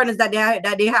with the burdens that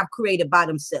they have created by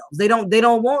themselves. They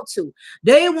don't want to.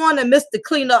 They want a Mr.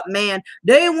 Cleanup man.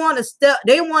 They want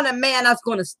a man that's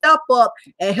going to step up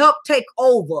and help take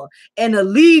over and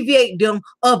alleviate them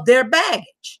of their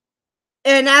baggage.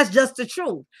 And that's just the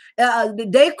truth.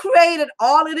 They created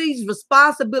all of these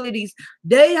responsibilities.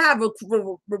 They have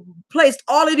placed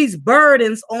all of these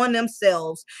burdens on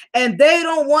themselves, and they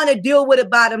don't want to deal with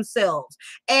it by themselves.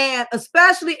 And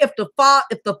especially if the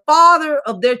father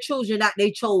of their children that they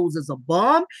chose is a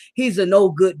bum, he's a no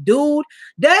good dude.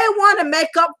 They want to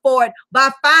make up for it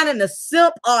by finding a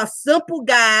simple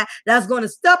guy that's going to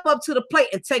step up to the plate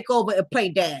and take over and play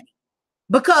daddy.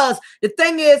 Because the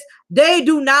thing is, they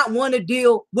do not want to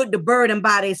deal with the burden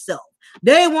by themselves.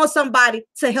 They want somebody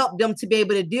to help them to be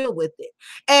able to deal with it.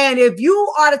 And if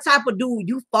you are the type of dude,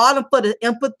 you falling for the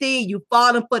empathy, you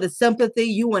falling for the sympathy,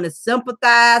 you want to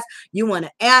sympathize, you want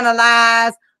to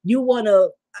analyze, you want to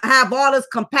have all this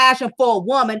compassion for a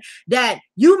woman that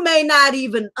you may not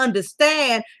even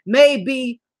understand, may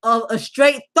be a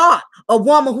straight thought, a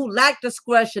woman who lacked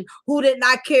discretion, who did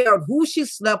not care who she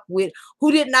slept with,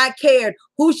 who did not care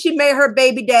who she made her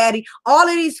baby daddy. All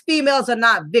of these females are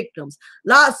not victims.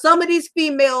 Some of these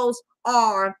females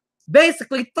are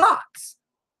basically thoughts,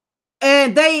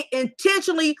 and they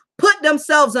intentionally put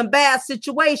themselves in bad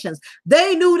situations.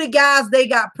 They knew the guys they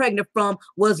got pregnant from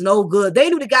was no good.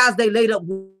 They knew the guys they laid up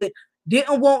with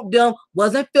didn't want them,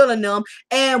 wasn't feeling them.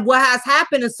 And what has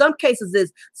happened in some cases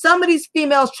is some of these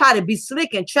females try to be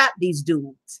slick and trap these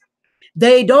dudes.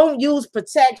 They don't use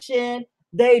protection.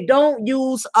 They don't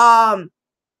use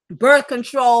birth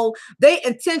control. They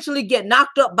intentionally get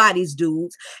knocked up by these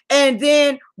dudes. And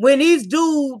then when these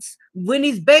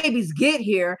babies get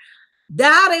here,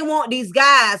 now they want these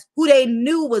guys who they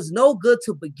knew was no good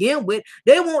to begin with.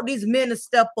 They want these men to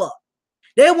step up.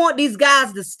 They want these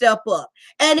guys to step up.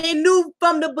 And they knew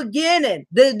from the beginning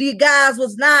that the guys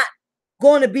was not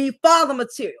going to be father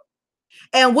material.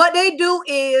 And what they do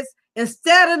is,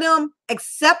 instead of them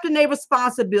accepting their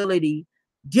responsibility,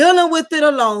 dealing with it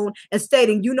alone, and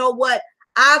stating, you know what,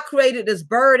 I created this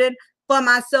burden for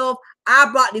myself. I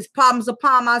brought these problems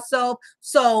upon myself.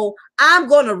 So I'm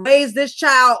going to raise this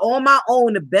child on my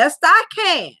own the best I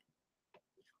can,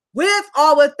 with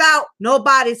or without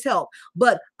nobody's help.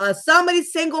 But some of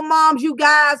these single moms, you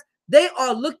guys, they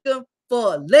are looking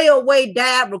for layaway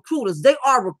dad recruiters. They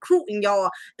are recruiting y'all,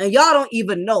 and y'all don't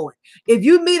even know it. If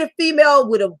you meet a female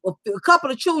with a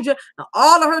couple of children, and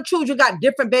all of her children got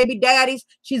different baby daddies,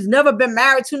 she's never been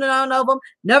married to none of them,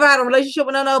 never had a relationship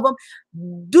with none of them,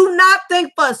 do not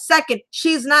think for a second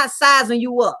she's not sizing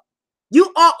you up.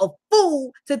 You are a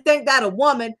fool to think that a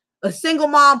woman, a single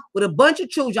mom with a bunch of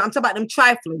children, I'm talking about them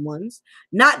trifling ones,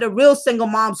 not the real single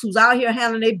moms who's out here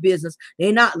handling their business.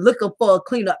 They're not looking for a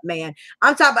cleanup man.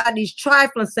 I'm talking about these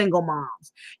trifling single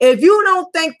moms. If you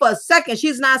don't think for a second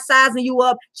she's not sizing you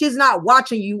up, she's not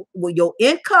watching you with your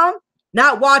income,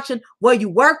 not watching where you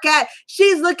work at,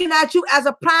 she's looking at you as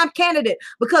a prime candidate.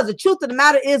 Because the truth of the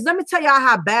matter is, let me tell y'all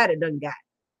how bad it done got.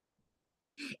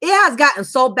 It has gotten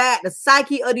so bad, the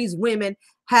psyche of these women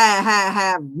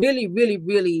have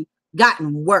really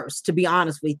gotten worse, to be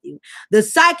honest with you. The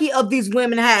psyche of these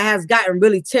women has gotten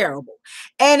really terrible.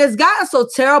 And it's gotten so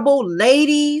terrible,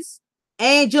 ladies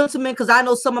and gentlemen, because I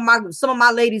know some of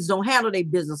my ladies don't handle their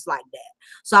business like that.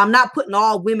 So I'm not putting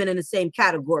all women in the same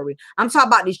category. I'm talking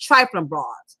about these trifling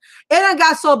broads. It done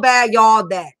got so bad, y'all,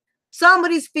 that some of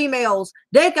these females,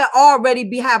 they can already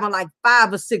be having like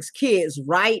 5 or 6 kids,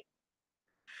 right?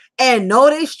 And know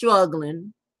they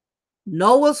struggling,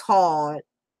 know it's hard,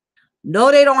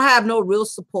 know they don't have no real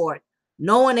support,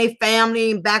 knowing they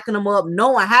family ain't backing them up,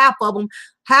 knowing half of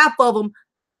them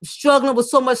struggling with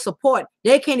so much support,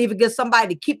 they can't even get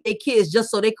somebody to keep their kids just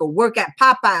so they could work at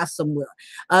Popeyes somewhere.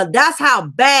 That's how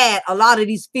bad a lot of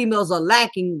these females are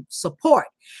lacking support.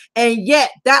 And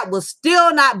yet that will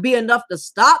still not be enough to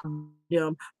stop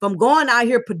them from going out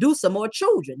here producing more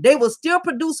children. They will still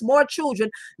produce more children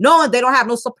knowing they don't have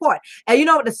no support. And you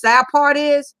know what the sad part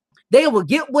is? They will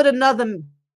get with another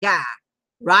guy,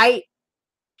 right?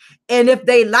 And if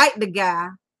they like the guy,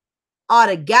 or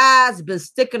the guy's been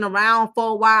sticking around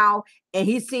for a while and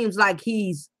he seems like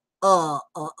he's a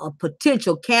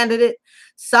potential candidate,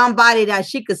 somebody that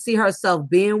she could see herself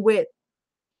being with,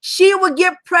 she would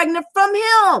get pregnant from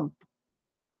him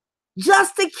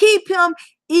just to keep him,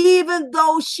 even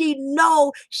though she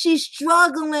know she's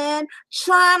struggling,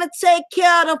 trying to take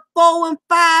care of the 4 and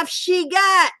 5 she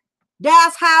got.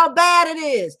 That's how bad it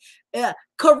is.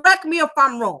 Correct me if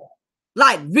I'm wrong.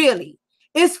 Like, really,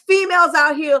 it's females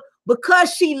out here,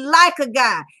 because she like a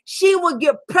guy, she will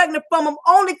get pregnant from him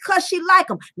only because she like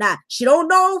him. Now, she don't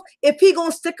know if he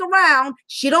gonna stick around.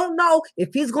 She don't know if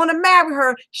he's gonna marry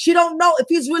her. She don't know if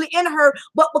he's really in her.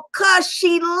 But because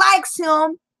she likes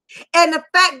him, and the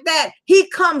fact that he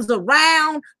comes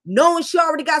around, knowing she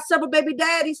already got several baby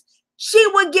daddies, she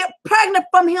would get pregnant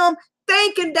from him,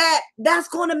 thinking that that's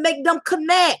gonna make them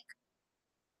connect.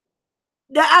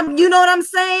 You know what I'm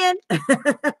saying?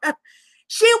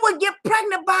 She would get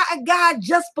pregnant by a guy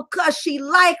just because she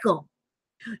like him,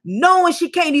 knowing she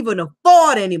can't even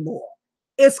afford anymore.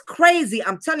 It's crazy.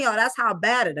 I'm telling y'all, that's how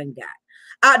bad it done got.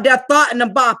 Out there thoughting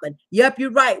and bopping. Yep,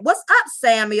 you're right. What's up,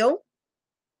 Samuel?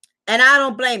 And I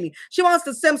don't blame you. She wants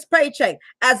the Sims paycheck.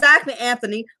 Exactly,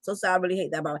 Anthony. So sorry, I really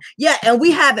hate that about it. Yeah, and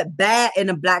we have it bad in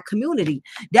the Black community.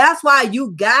 That's why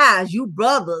you guys, you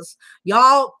brothers,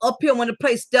 y'all up here want to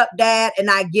play stepdad, and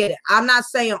I get it. I'm not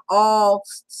saying all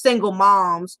single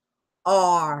moms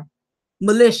are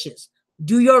malicious.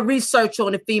 Do your research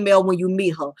on the female when you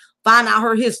meet her. Find out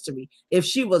her history. If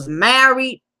she was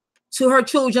married to her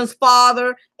children's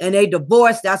father and they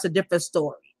divorced, that's a different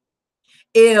story.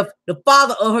 If the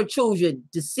father of her children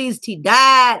deceased, he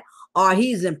died, or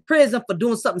he's in prison for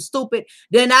doing something stupid,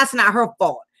 then that's not her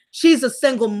fault. She's a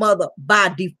single mother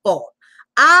by default.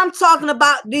 I'm talking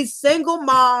about these single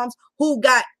moms who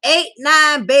got 8,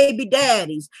 9 baby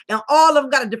daddies, and all of them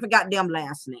got a different goddamn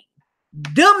last name.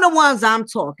 Them the ones I'm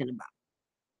talking about.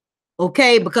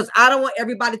 Okay, because I don't want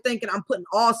everybody thinking I'm putting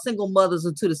all single mothers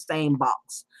into the same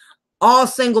box. All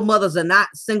single mothers are not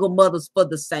single mothers for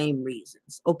the same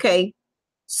reasons. Okay.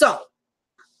 So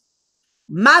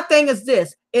my thing is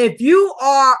this: if you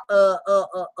are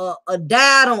a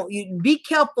dad, on you, be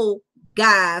careful,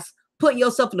 guys, putting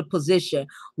yourself in a position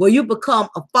where you become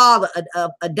a father,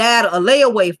 a dad, a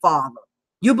layaway father.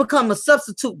 You become a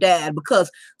substitute dad, because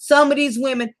some of these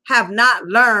women have not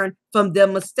learned from their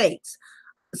mistakes.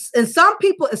 And some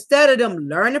people, instead of them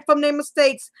learning from their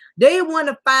mistakes, they want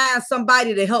to find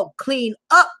somebody to help clean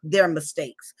up their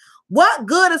mistakes. What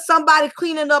good is somebody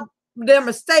cleaning up their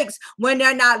mistakes when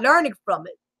they're not learning from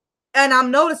it? And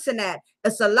I'm noticing that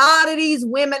it's a lot of these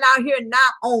women out here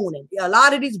not owning, a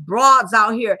lot of these broads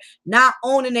out here not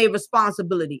owning their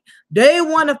responsibility. They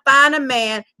want to find a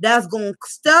man that's going to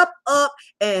step up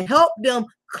and help them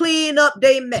clean up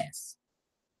their mess,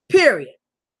 period.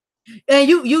 And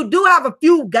you do have a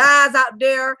few guys out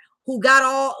there who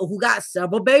got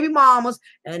several baby mamas,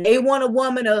 and they want a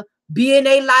woman to be in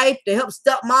their life to help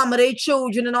stepmama their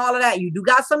children and all of that. You do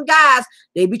got some guys,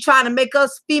 they be trying to make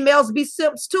us females be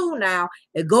simps too now.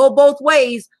 It go both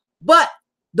ways, but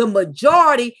the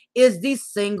majority is these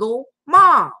single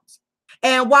moms.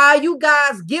 And while you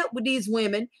guys get with these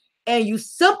women and you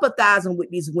sympathizing with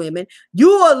these women,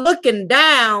 you are looking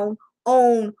down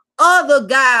on other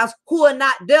guys who are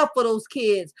not there for those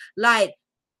kids. Like,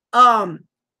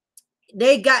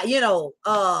 they got,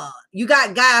 you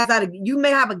got guys you may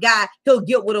have a guy, he'll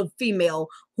get with a female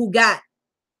who got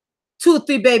 2 or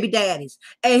 3 baby daddies,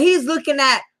 and he's looking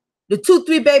at the 2,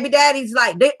 3 baby daddies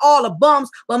like they all are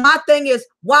bums. But my thing is,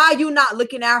 why are you not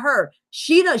looking at her?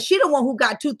 She the one who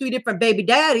got 2, 3 different baby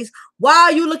daddies. Why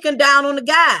are you looking down on the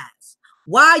guys?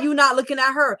 Why are you not looking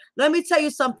at her? Let me tell you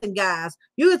something, guys.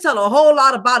 You can tell a whole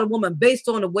lot about a woman based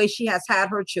on the way she has had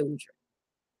her children.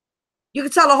 You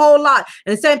can tell a whole lot.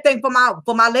 And the same thing for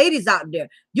my ladies out there.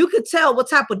 You can tell what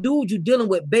type of dude you're dealing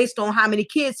with based on how many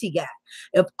kids he got.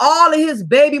 If all of his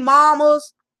baby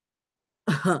mamas,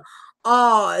 he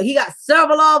got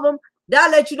several of them,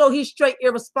 that'll let you know he's straight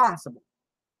irresponsible.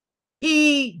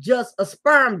 He just a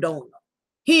sperm donor.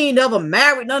 He ain't never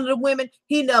married none of the women.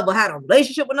 He never had a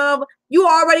relationship with none of them. You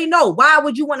already know. Why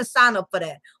would you want to sign up for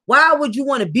that? Why would you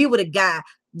want to be with a guy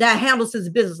that handles his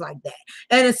business like that?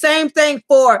 And the same thing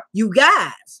for you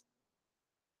guys.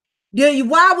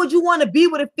 Why would you want to be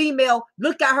with a female?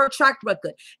 Look at her track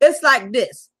record. It's like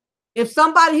this. If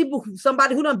somebody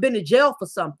who done been to jail for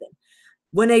something,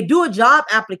 when they do a job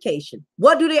application,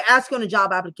 what do they ask you on a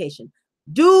job application?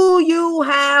 Do you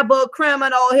have a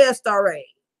criminal history?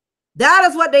 That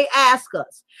is what they ask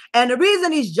us. And the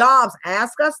reason these jobs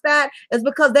ask us that is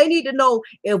because they need to know,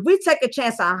 if we take a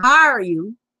chance to hire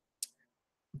you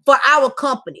for our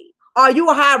company, are you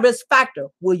a high risk factor?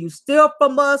 Will you steal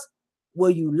from us?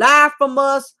 Will you lie from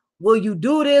us? Will you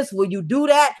do this? Will you do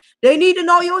that? They need to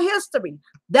know your history.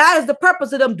 That is the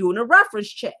purpose of them doing a reference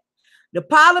check. The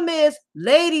problem is,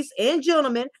 ladies and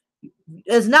gentlemen,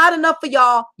 it's not enough for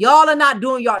y'all. Y'all are not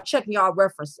doing checking y'all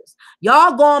references.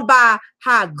 Y'all going by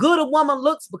how good a woman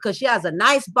looks because she has a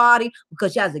nice body,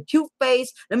 because she has a cute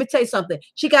face. Let me tell you something.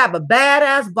 She can have a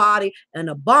badass body and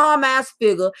a bomb ass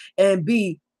figure and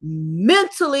be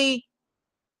mentally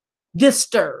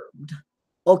disturbed.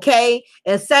 Okay.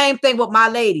 And same thing with my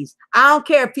ladies. I don't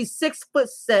care if he's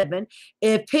 6'7",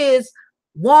 if his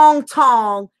wong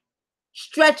tong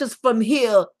stretches from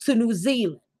here to New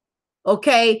Zealand.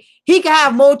 Okay, he can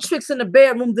have more tricks in the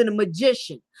bedroom than a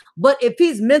magician. But if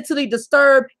he's mentally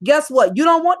disturbed, guess what? You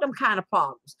don't want them kind of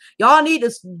problems. Y'all need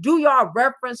to do y'all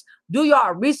reference, do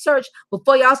y'all research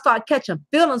before y'all start catching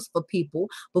feelings for people,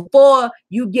 before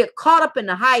you get caught up in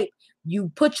the hype.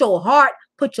 You put your heart,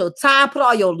 put your time, put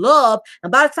all your love,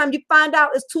 and by the time you find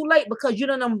out, it's too late because you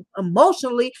done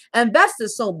emotionally invested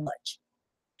so much.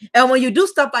 And when you do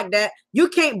stuff like that, you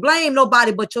can't blame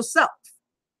nobody but yourself.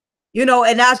 You know,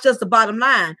 and that's just the bottom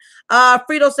line.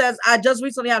 Frito says, I just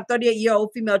recently had a 38-year-old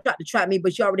female tried to trap me,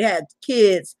 but she already had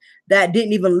kids that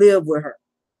didn't even live with her.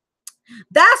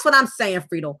 That's what I'm saying,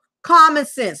 Frito. Common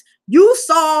sense. You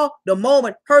saw the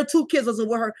moment her 2 kids wasn't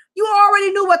with her. You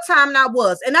already knew what time that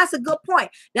was. And that's a good point.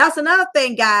 That's another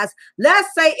thing, guys. Let's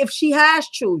say if she has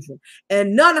children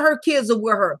and none of her kids are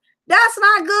with her, that's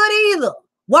not good either.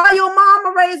 Why your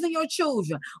mama raising your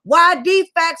children? Why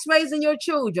defects raising your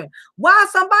children? Why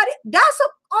somebody?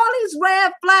 All these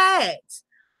red flags.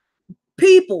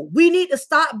 People, we need to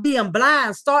stop being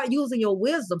blind. Start using your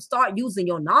wisdom. Start using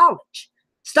your knowledge.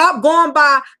 Stop going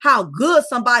by how good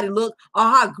somebody look or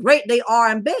how great they are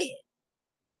in bed.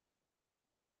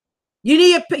 You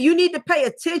need to pay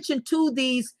attention to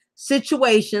these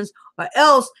situations, or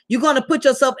else you're going to put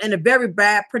yourself in a very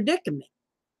bad predicament.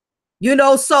 You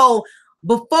know, so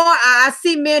before I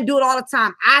see men do it all the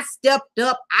time. I stepped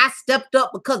up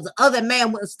because the other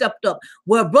man wouldn't stepped up.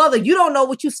 Well, brother, you don't know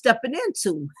what you're stepping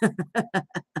into.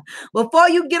 Before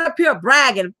you get up here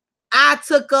bragging, I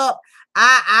took up,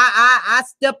 I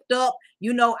stepped up,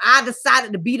 you know, I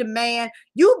decided to be the man.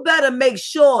 You better make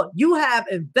sure you have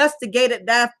investigated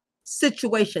that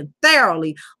situation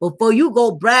thoroughly before you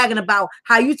go bragging about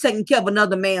how you taking care of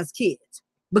another man's kids.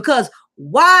 Because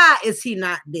why is he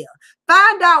not there?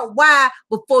 Find out why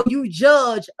before you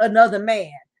judge another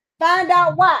man. Find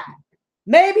out why.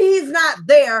 Maybe he's not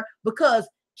there because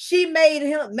she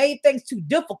made things too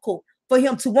difficult for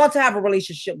him to want to have a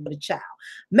relationship with a child.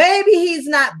 Maybe he's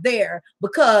not there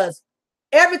because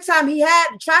every time he had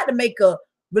tried to make a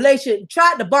relationship,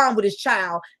 tried to bond with his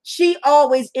child, she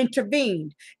always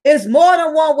intervened. It's more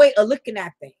than one way of looking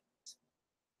at things.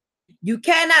 You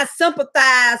cannot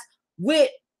sympathize with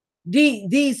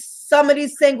some of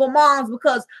these single moms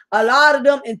because a lot of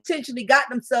them intentionally got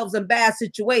themselves in bad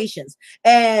situations.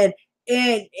 And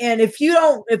if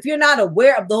you're not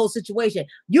aware of the whole situation,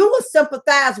 you will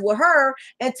sympathize with her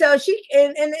until and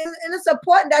it's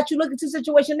important that you look into the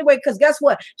situation anyway, because guess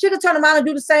what? She could turn around and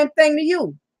do the same thing to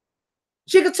you.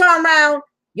 She could turn around,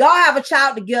 y'all have a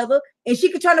child together, and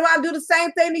she could turn around and do the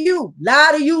same thing to you,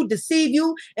 lie to you, deceive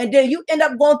you, and then you end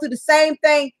up going through the same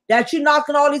thing that you're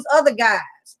knocking all these other guys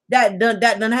that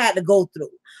done had to go through.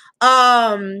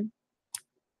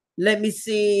 Let me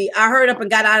see. I hurried up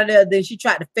and got out of there. Then she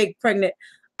tried to fake pregnant.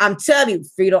 I'm telling you,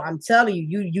 Frito, I'm telling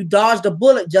you, you dodged a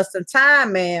bullet just in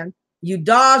time, man. You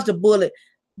dodged a bullet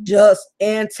just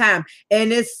in time.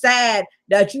 And it's sad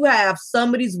that you have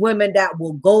some of these women that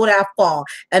will go that far.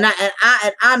 And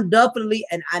I'm definitely,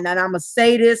 and I'm gonna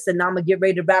say this, and I'm gonna get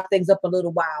ready to wrap things up a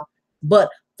little while. But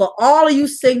for all of you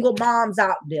single moms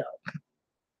out there,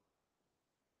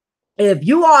 if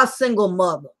you are a single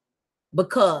mother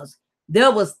because there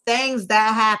was things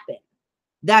that happened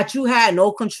that you had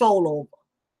no control over,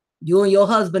 you and your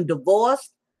husband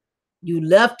divorced, you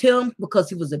left him because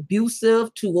he was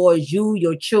abusive towards you,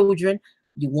 your children,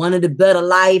 you wanted a better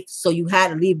life, so you had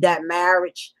to leave that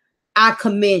marriage, I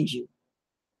commend you.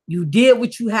 You did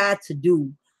what you had to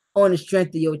do on the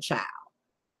strength of your child.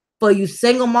 For you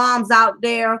single moms out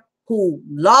there who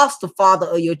lost the father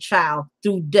of your child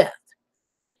through death,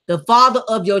 the father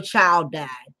of your child died.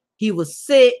 He was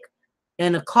sick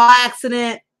in a car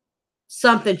accident.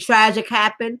 Something tragic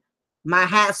happened. My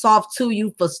hat's off to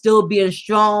you for still being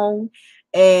strong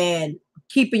and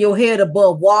keeping your head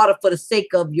above water for the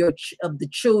sake of the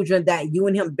children that you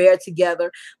and him bear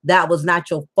together. That was not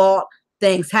your fault.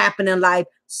 Things happen in life.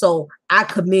 So I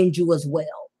commend you as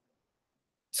well.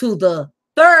 To the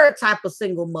third type of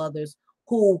single mothers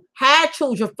who had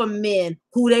children from men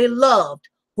who they loved,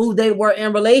 who they were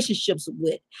in relationships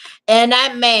with, and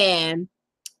that man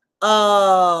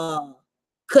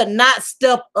could not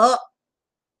step up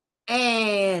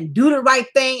and do the right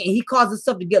thing, and he caused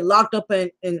himself to get locked up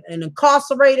and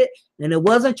incarcerated, and it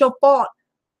wasn't your fault.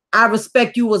 I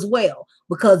respect you as well,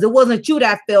 because it wasn't you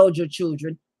that failed your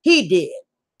children. He did.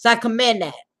 So I commend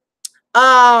that.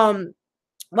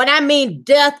 When I mean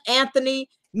death, Anthony,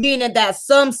 meaning that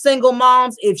some single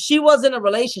moms, if she was in a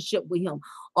relationship with him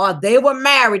or they were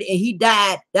married and he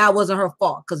died, that wasn't her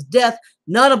fault, because death,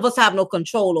 none of us have no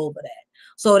control over that.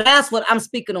 So that's what I'm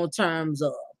speaking on terms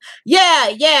of. Yeah.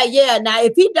 Now,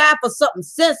 if he died for something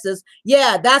senseless,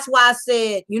 yeah, that's why I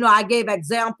said, I gave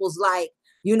examples like,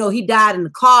 he died in a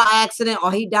car accident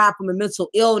or he died from a mental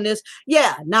illness.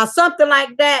 Yeah, now something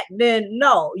like that, then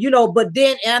no, but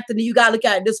then, Anthony, you got to look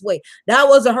at it this way. That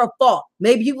wasn't her fault.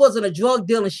 Maybe he wasn't a drug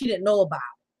dealer and she didn't know about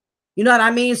it. You know what I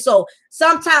mean? So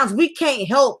sometimes we can't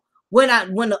help when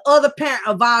the other parent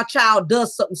of our child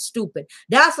does something stupid.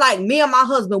 That's like me and my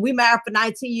husband. We married for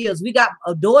 19 years. We got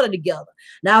a daughter together.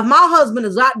 Now, if my husband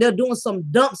is out there doing something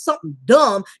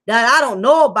dumb that I don't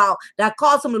know about, that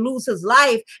caused him to lose his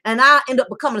life, and I end up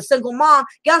becoming a single mom,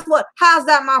 guess what? How's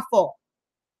that my fault?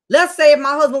 Let's say if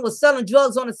my husband was selling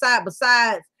drugs on the side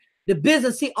besides the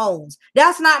business he owns,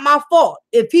 that's not my fault.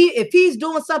 If he's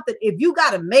doing something, if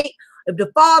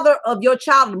the father of your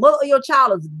child, the mother of your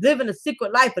child is living a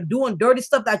secret life and doing dirty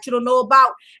stuff that you don't know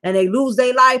about, and they lose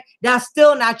their life, that's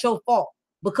still not your fault,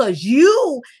 because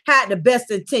you had the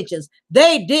best intentions.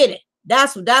 They didn't.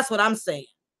 That's what I'm saying.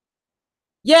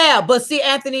 Yeah, but see,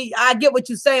 Anthony, I get what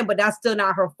you're saying, but that's still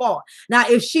not her fault. Now,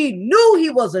 if she knew he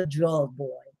was a drug boy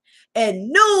and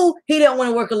knew he didn't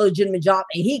want to work a legitimate job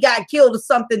and he got killed or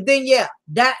something, then yeah,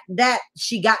 that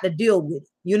she got to deal with it.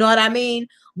 You know what I mean?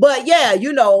 But yeah,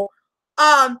 you know,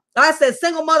 like I said,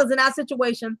 single mothers in that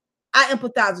situation, I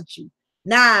empathize with you.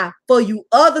 Now, for you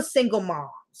other single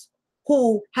moms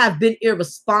who have been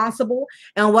irresponsible,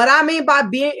 and what I mean by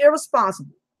being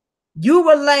irresponsible, you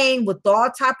were laying with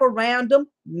all type of random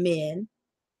men.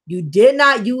 You did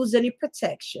not use any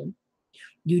protection.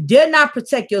 You did not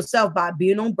protect yourself by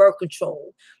being on birth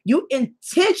control. You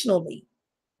intentionally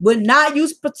would not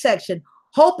use protection,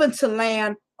 hoping to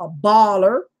land a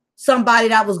baller, somebody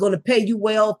that was going to pay you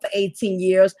well for 18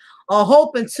 years, or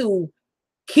hoping to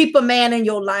keep a man in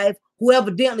your life who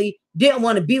evidently didn't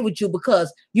want to be with you,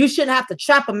 because you shouldn't have to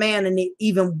trap a man in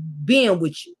even being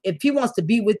with you. If he wants to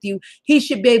be with you, he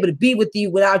should be able to be with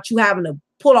you without you having to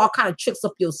pull all kind of tricks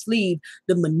up your sleeve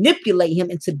to manipulate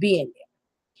him into being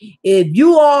there. If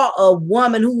you are a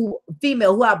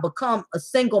female who have become a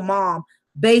single mom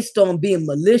based on being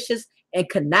malicious and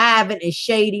conniving and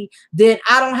shady, then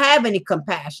I don't have any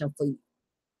compassion for you.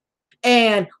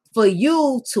 And for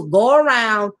you to go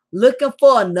around looking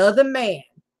for another man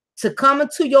to come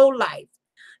into your life,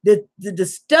 to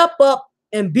step up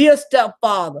and be a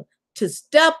stepfather, to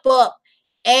step up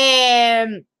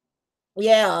and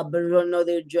yeah, but they don't know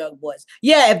they're drug boys.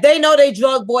 Yeah, if they know they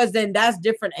drug boys, then that's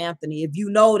different, Anthony. If you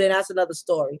know, then that's another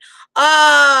story.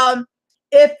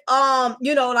 If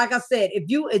you know, like I said, if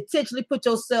you intentionally put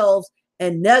yourselves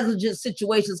in negligent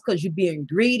situations because you're being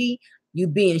greedy, you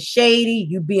being shady,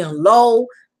 you being low,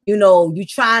 you know, you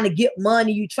trying to get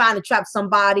money, you trying to trap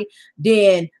somebody,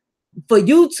 then for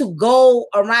you to go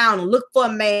around and look for a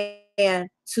man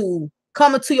to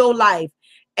come into your life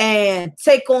and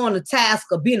take on the task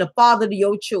of being a father to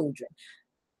your children,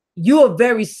 you are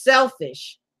very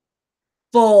selfish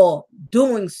for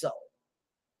doing so.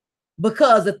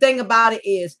 Because the thing about it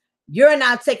is, you're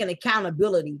not taking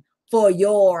accountability for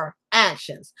your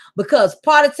actions. Because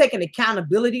part of taking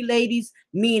accountability, ladies,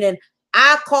 meaning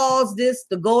I caused this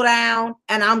to go down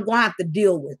and I'm going to have to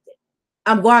deal with it.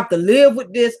 I'm going to have to live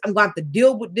with this. I'm going to have to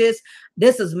deal with this.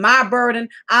 This is my burden.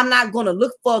 I'm not going to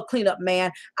look for a cleanup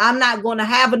man. I'm not going to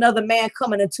have another man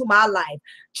coming into my life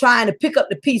trying to pick up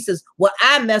the pieces where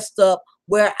I messed up,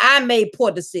 where I made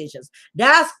poor decisions.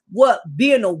 That's what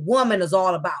being a woman is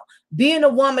all about. Being a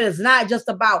woman is not just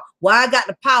about, well, I got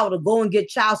the power to go and get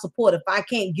child support if I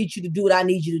can't get you to do what I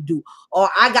need you to do. Or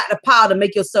I got the power to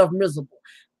make yourself miserable.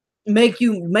 Make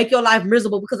your life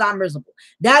miserable because I'm miserable.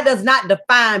 That does not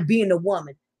define being a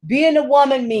woman. Being a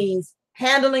woman means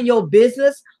handling your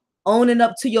business, owning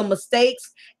up to your mistakes,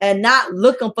 and not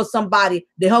looking for somebody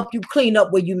to help you clean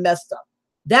up where you messed up.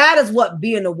 That is what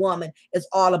being a woman is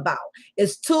all about.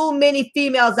 It's too many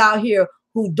females out here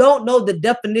who don't know the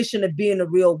definition of being a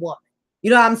real woman.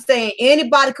 You know what I'm saying?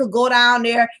 Anybody could go down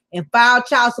there and file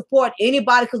child support.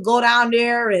 Anybody could go down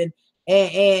there and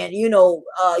you know,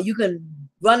 you can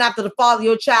run after the father of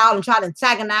your child and try to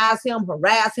antagonize him,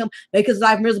 harass him, make his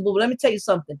life miserable. But let me tell you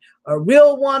something. A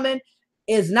real woman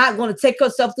is not going to take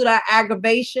herself through that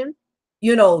aggravation.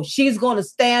 You know, she's going to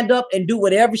stand up and do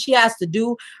whatever she has to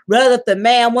do, whether if the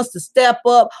man wants to step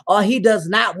up or he does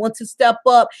not want to step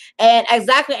up. And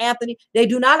exactly, Anthony, they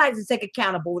do not like to take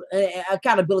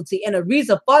accountability. And the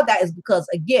reason for that is because,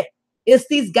 again, it's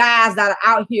these guys that are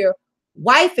out here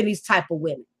wifing these type of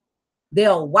women.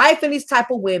 They're wifing these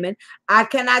type of women. I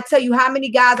cannot tell you how many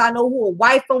guys I know who are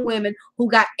wifing women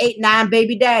who got 8, 9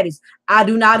 baby daddies. I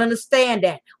do not understand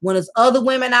that. When there's other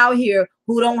women out here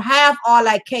who don't have all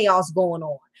that chaos going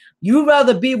on. You'd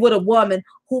rather be with a woman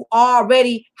who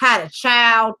already had a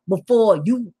child before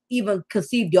you even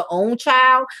conceived your own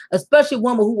child, especially a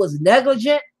woman who was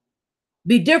negligent.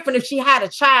 Be different if she had a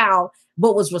child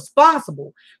but was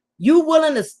responsible. You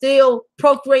willing to still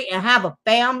procreate and have a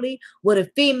family with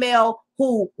a female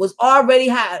who was already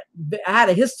had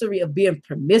a history of being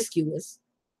promiscuous,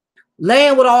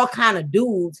 laying with all kind of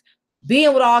dudes,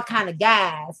 being with all kind of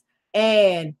guys,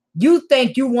 and you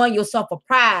think you won yourself a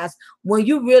prize when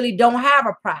you really don't have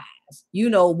a prize. You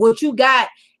know, what you got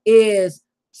is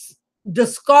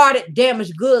discarded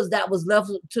damaged goods that was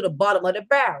left to the bottom of the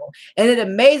barrel. And it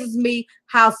amazes me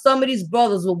how some of these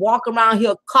brothers will walk around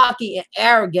here cocky and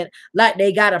arrogant like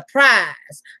they got a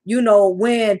prize, you know,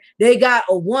 when they got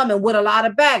a woman with a lot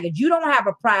of baggage. You don't have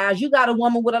a prize, you got a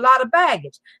woman with a lot of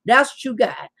baggage. That's what you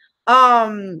got.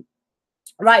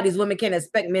 Right, these women can't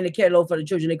expect men to care low for the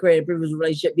children they created a previous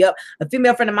relationship. Yep. A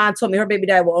female friend of mine told me her baby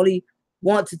dad will only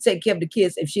want to take care of the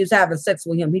kids if she's having sex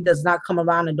with him. He does not come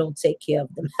around and don't take care of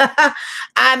them.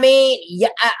 I mean, yeah,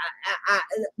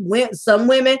 when some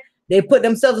women, they put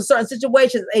themselves in certain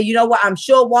situations. And you know what? I'm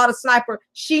sure Water Sniper,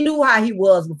 she knew how he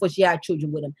was before she had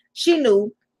children with him. She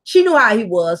knew how he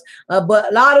was.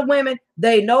 But a lot of women,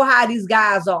 they know how these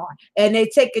guys are, and they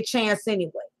take a chance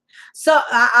anyway. So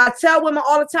I tell women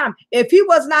all the time, if he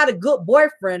was not a good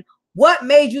boyfriend, what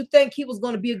made you think he was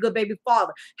going to be a good baby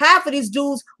father? Half of these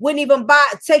dudes wouldn't even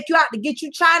take you out to get you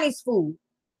Chinese food.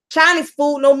 Chinese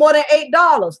food no more than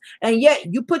 $8. And yet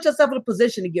you put yourself in a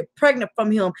position to get pregnant from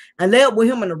him and lay up with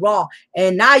him in the raw.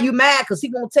 And now you mad because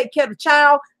he's going to take care of the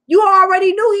child. You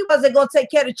already knew he wasn't going to take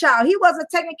care of the child. He wasn't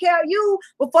taking care of you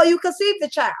before you conceived the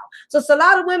child. So it's a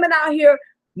lot of women out here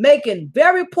making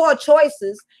very poor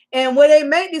choices. And when they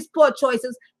make these poor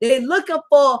choices, they're looking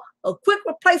for a quick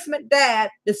replacement dad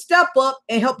to step up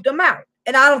and help them out.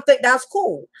 And I don't think that's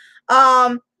cool.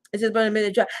 It's just been a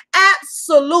minute.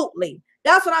 Absolutely.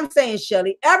 That's what I'm saying,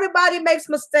 Shelly. Everybody makes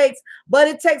mistakes, but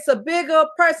it takes a bigger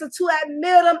person to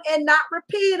admit them and not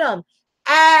repeat them.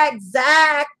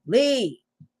 Exactly.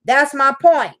 That's my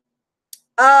point.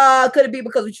 Could it be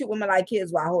because we treat women like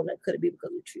kids while holding it? Could it be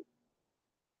because we treat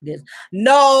this?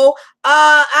 No,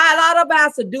 a lot of it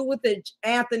has to do with it,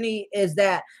 Anthony, is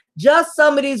that just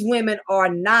some of these women are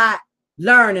not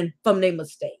learning from their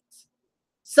mistakes.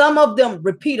 Some of them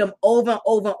repeat them over and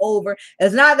over and over.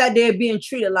 It's not that they're being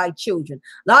treated like children.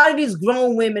 A lot of these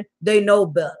grown women, they know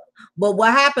better. But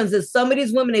what happens is some of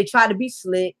these women, they try to be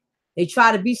slick, they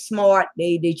try to be smart,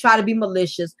 they try to be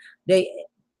malicious, they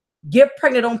get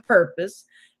pregnant on purpose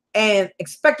and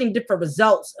expecting different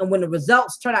results. And when the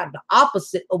results turn out the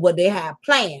opposite of what they have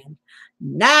planned,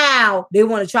 now they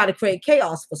want to try to create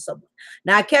chaos for someone.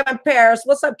 Now, Kevin Paris,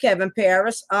 what's up, Kevin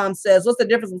Paris? Says, what's the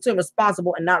difference between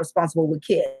responsible and not responsible with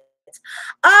kids?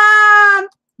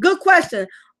 Good question.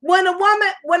 When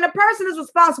the person is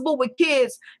responsible with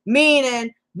kids,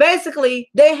 meaning basically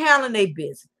they handling their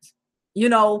business. You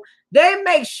know, they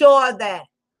make sure that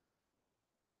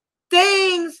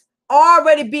things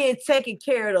already being taken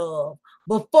care of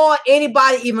before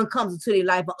anybody even comes into their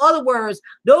life. In other words,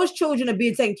 those children are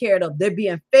being taken care of. They're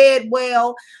being fed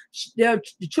well. The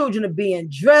children are being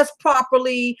dressed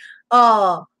properly.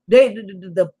 The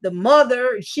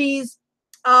mother, she's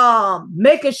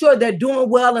making sure they're doing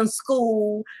well in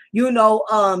school. You know,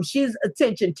 she's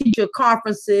attending teacher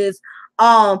conferences.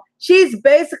 She's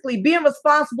basically being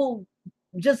responsible.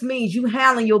 Just means you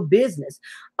handling your business.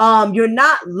 You're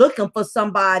not looking for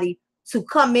somebody to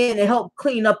come in and help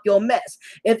clean up your mess.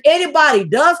 If anybody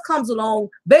does comes along,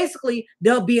 basically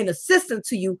they'll be an assistant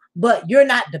to you, but you're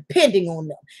not depending on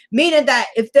them. Meaning that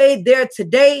if they're there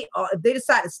today, or if they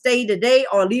decide to stay today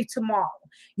or leave tomorrow,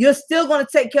 you're still going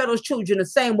to take care of those children the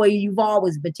same way you've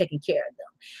always been taking care of them.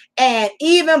 And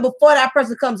even before that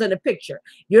person comes in the picture,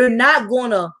 you're not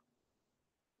going to,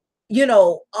 you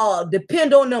know,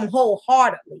 depend on them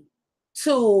wholeheartedly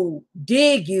to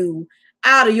dig you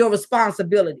out of your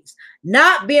responsibilities.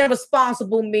 Not being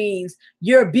responsible means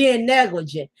you're being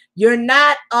negligent. You're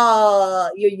not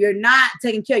you're not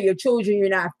taking care of your children. You're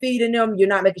not feeding them. You're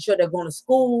not making sure they're going to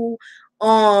school.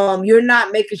 You're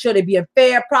not making sure they're being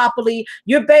fed properly.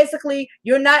 You're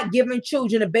not giving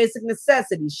children the basic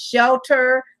necessities: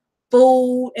 shelter,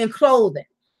 food, and clothing.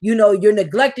 You know, you're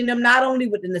neglecting them not only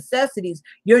with the necessities,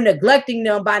 you're neglecting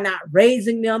them by not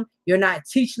raising them. You're not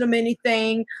teaching them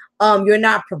anything. You're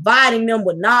not providing them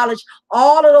with knowledge.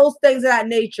 All of those things of that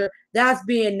nature, that's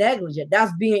being negligent.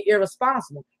 That's being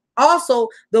irresponsible. Also,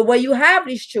 the way you have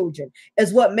these children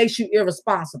is what makes you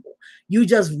irresponsible. You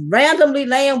just randomly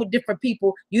laying with different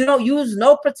people. You don't use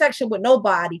no protection with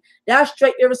nobody. That's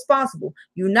straight irresponsible.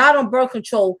 You're not on birth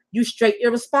control. You straight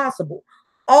irresponsible.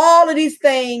 All of these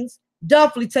things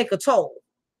definitely take a toll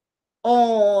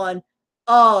on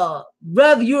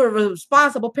whether you're a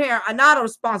responsible parent or not a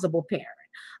responsible parent.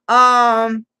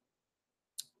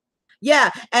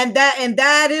 Yeah, and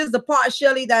that is the part,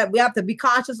 Shelly, that we have to be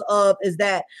conscious of, is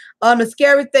that the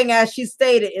scary thing, as she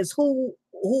stated, is who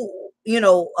you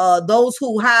know, those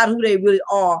who hide who they really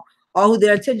are or who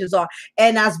their intentions are.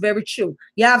 And that's very true.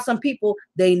 You have some people,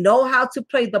 they know how to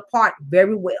play the part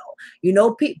very well. You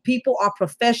know, people are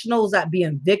professionals at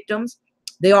being victims.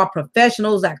 They are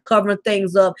professionals at covering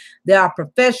things up. They are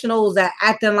professionals at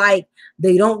acting like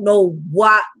they don't know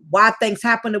why things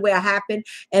happen the way it happened.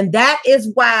 And that is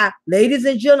why, ladies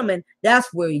and gentlemen,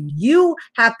 that's where you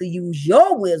have to use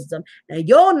your wisdom and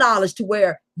your knowledge to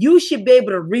where you should be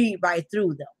able to read right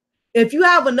through them. If you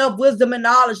have enough wisdom and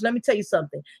knowledge, let me tell you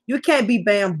something. You can't be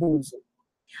bamboozled.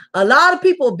 A lot of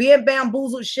people being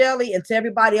bamboozled, Shelly, and to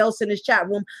everybody else in this chat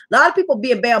room, a lot of people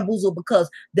being bamboozled because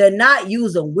they're not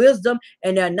using wisdom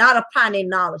and they're not applying their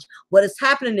knowledge. What is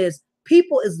happening is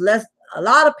a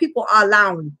lot of people are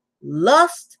allowing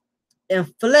lust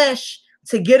and flesh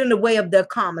to get in the way of their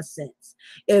common sense.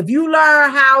 If you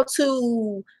learn how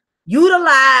to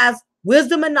utilize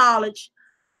wisdom and knowledge,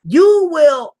 you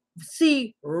will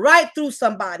see right through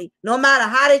somebody, no matter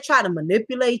how they try to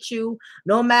manipulate you,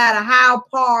 no matter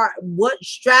what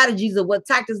strategies or what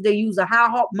tactics they use or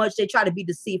how much they try to be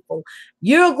deceitful.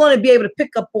 You're going to be able to pick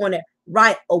up on it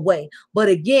right away. But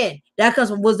again, that comes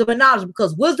from wisdom and knowledge,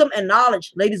 because wisdom and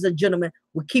knowledge, ladies and gentlemen,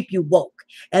 will keep you woke.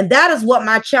 And that is what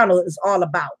my channel is all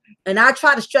about. And I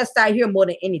try to stress that here more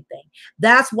than anything.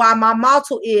 That's why my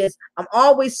motto is I'm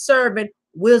always serving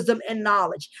wisdom and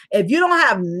knowledge. If you don't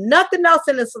have nothing else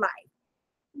in this life,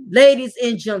 ladies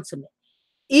and gentlemen,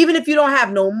 even if you don't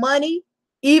have no money,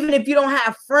 even if you don't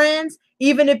have friends,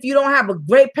 even if you don't have a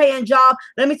great paying job,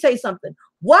 let me tell you something.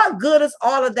 What good is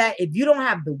all of that if you don't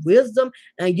have the wisdom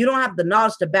and you don't have the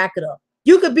knowledge to back it up?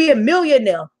 You could be a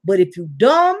millionaire, but if you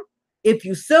dumb, if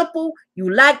you simple,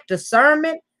 you lack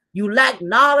discernment, you lack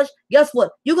knowledge, guess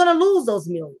what? You're going to lose those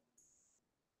millions.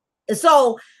 And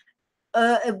so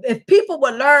if people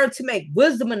would learn to make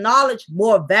wisdom and knowledge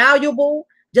more valuable,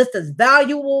 just as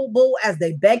valuable as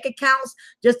their bank accounts,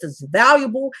 just as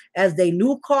valuable as their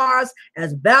new cars,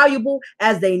 as valuable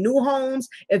as their new homes,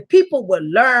 if people would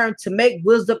learn to make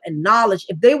wisdom and knowledge,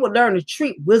 if they would learn to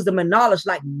treat wisdom and knowledge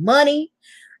like money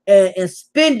and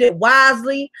spend it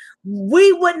wisely,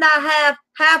 we would not have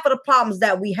half of the problems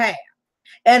that we have.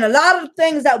 And a lot of the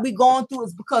things that we're going through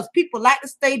is because people like to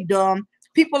stay dumb.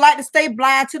 People like to stay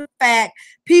blind to the fact.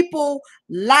 People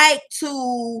like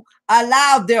to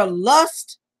allow their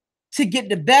lust to get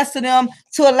the best of them,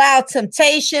 to allow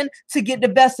temptation to get the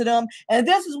best of them. And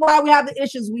this is why we have the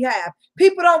issues we have.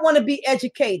 People don't want to be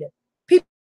educated. People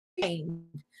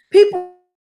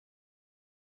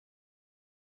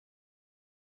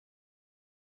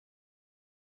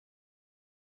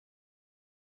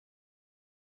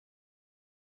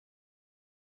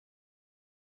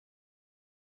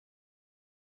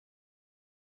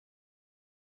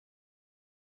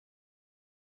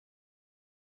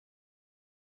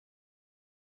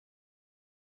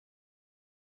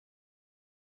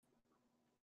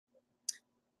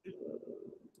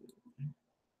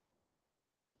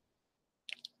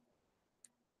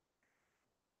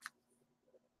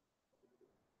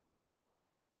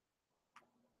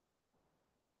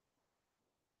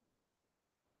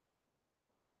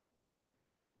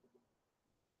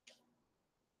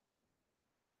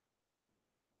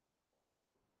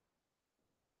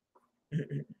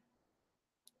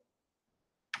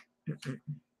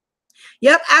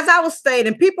Yep, as I was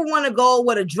stating, people want to go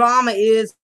where the drama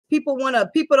is. People don't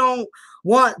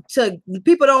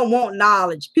want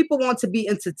knowledge. People want to be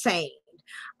entertained.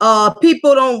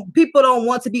 People don't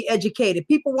want to be educated.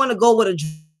 People want to go where the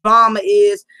drama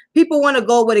is. People want to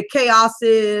go where the chaos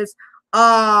is.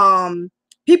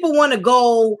 People want to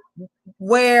go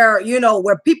where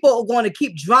people are going to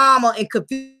keep drama and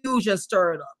confusion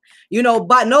stirred up.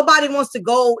 But nobody wants to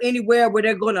go anywhere where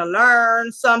they're going to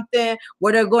learn something,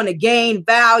 where they're going to gain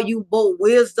valuable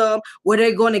wisdom, where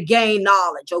they're going to gain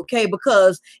knowledge, okay?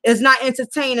 Because it's not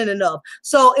entertaining enough.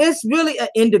 So it's really an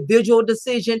individual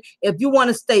decision. If you want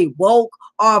to stay woke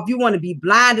or if you want to be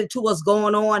blinded to what's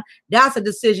going on, that's a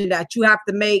decision that you have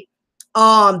to make.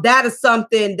 That is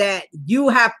something that you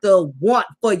have to want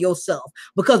for yourself,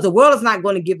 because the world is not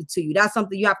going to give it to you. That's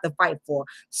something you have to fight for.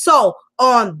 So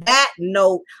on that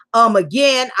note,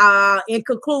 again, in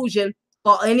conclusion,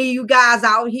 for any of you guys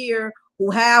out here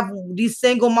who have these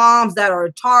single moms that are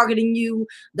targeting you,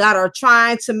 that are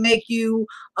trying to make you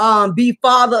be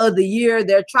father of the year,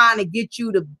 they're trying to get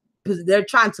you to they're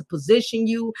trying to position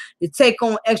you to take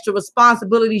on extra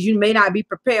responsibilities you may not be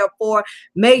prepared for.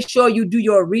 Make sure you do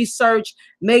your research.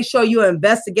 Make sure you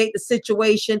investigate the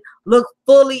situation. Look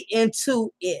fully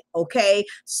into it, okay?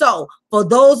 So for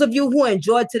those of you who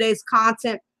enjoyed today's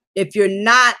content, if you're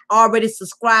not already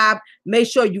subscribed, make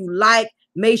sure you like,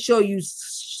 make sure you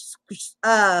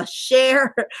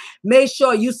share, make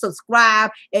sure you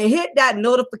subscribe and hit that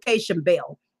notification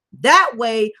bell. That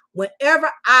way,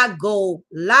 whenever I go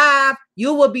live,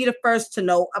 you will be the first to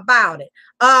know about it.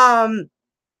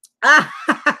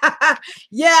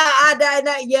 Yeah,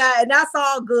 and that's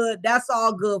all good. That's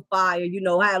all good, fire. You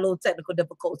know, had a little technical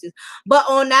difficulties. But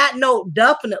on that note,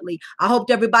 definitely, I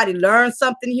hope everybody learned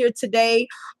something here today.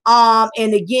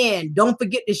 And again, don't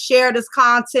forget to share this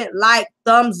content, like,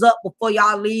 thumbs up before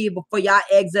y'all leave, before y'all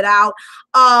exit out.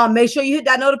 Make sure you hit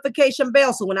that notification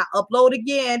bell so when I upload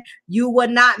again, you will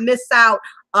not miss out.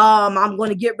 I'm going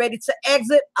to get ready to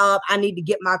exit. I need to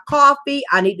get my coffee.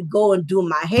 I need to go and do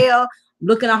my hair.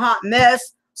 Looking a hot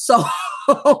mess. So,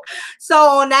 so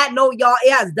on that note, y'all,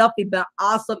 it has definitely been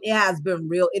awesome. It has been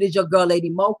real. It is your girl,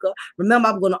 Lady Mocha. Remember,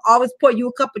 I'm going to always pour you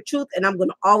a cup of truth, and I'm going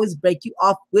to always break you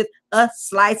off with a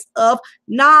slice of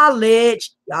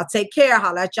knowledge. Y'all take care.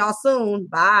 Holla at y'all soon.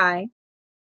 Bye.